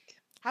next week.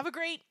 Have a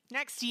great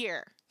next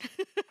year.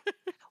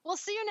 We'll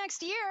see you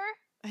next year.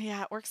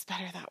 Yeah, it works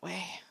better that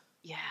way.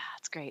 Yeah,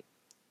 it's great.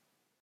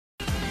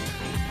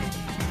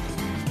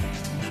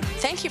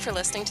 Thank you for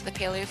listening to The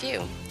Paleo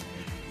View.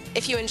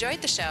 If you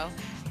enjoyed the show,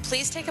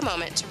 please take a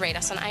moment to rate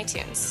us on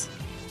iTunes.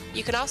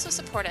 You can also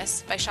support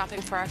us by shopping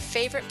for our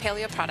favorite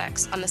paleo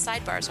products on the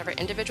sidebars of our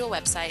individual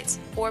websites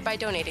or by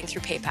donating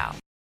through PayPal.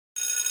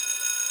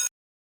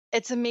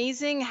 It's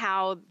amazing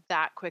how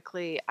that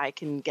quickly I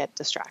can get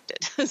distracted.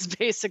 Is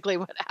basically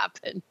what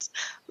happened.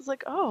 I was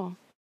like, oh,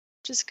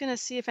 just going to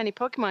see if any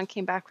Pokemon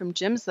came back from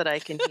gyms that I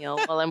can heal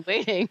while I'm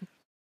waiting.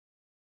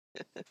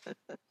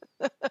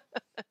 Oh,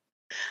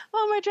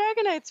 my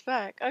Dragonite's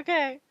back.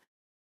 Okay.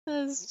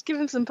 Let's give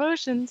him some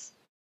potions.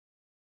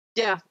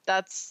 Yeah,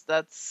 that's...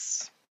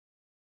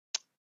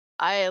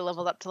 I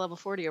leveled up to level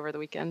 40 over the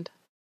weekend.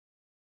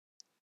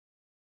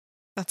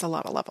 That's a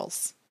lot of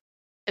levels.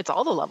 It's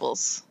all the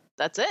levels.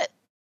 That's it.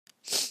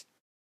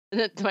 And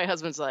then my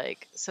husband's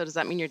like, so does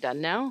that mean you're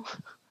done now?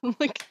 I'm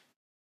like,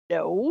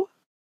 no.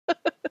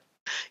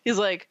 He's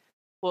like,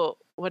 well,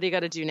 what do you got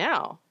to do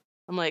now?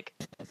 I'm like,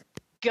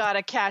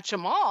 gotta catch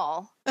them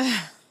all.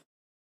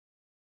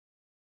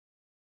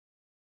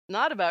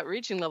 Not about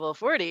reaching level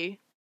 40.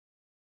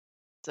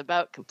 It's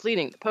about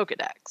completing the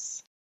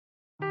Pokedex.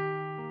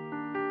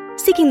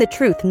 Seeking the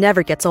truth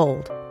never gets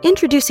old.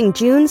 Introducing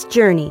June's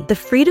Journey, the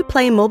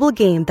free-to-play mobile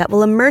game that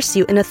will immerse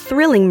you in a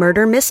thrilling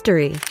murder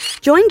mystery.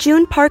 Join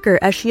June Parker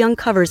as she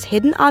uncovers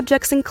hidden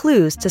objects and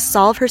clues to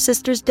solve her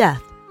sister's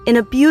death in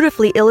a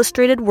beautifully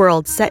illustrated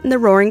world set in the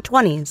Roaring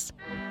 20s.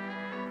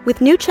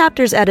 With new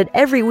chapters added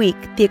every week,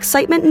 the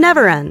excitement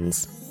never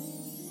ends.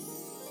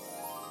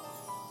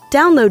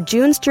 Download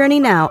June's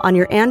Journey now on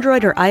your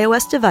Android or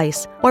iOS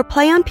device, or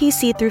play on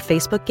PC through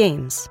Facebook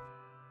Games.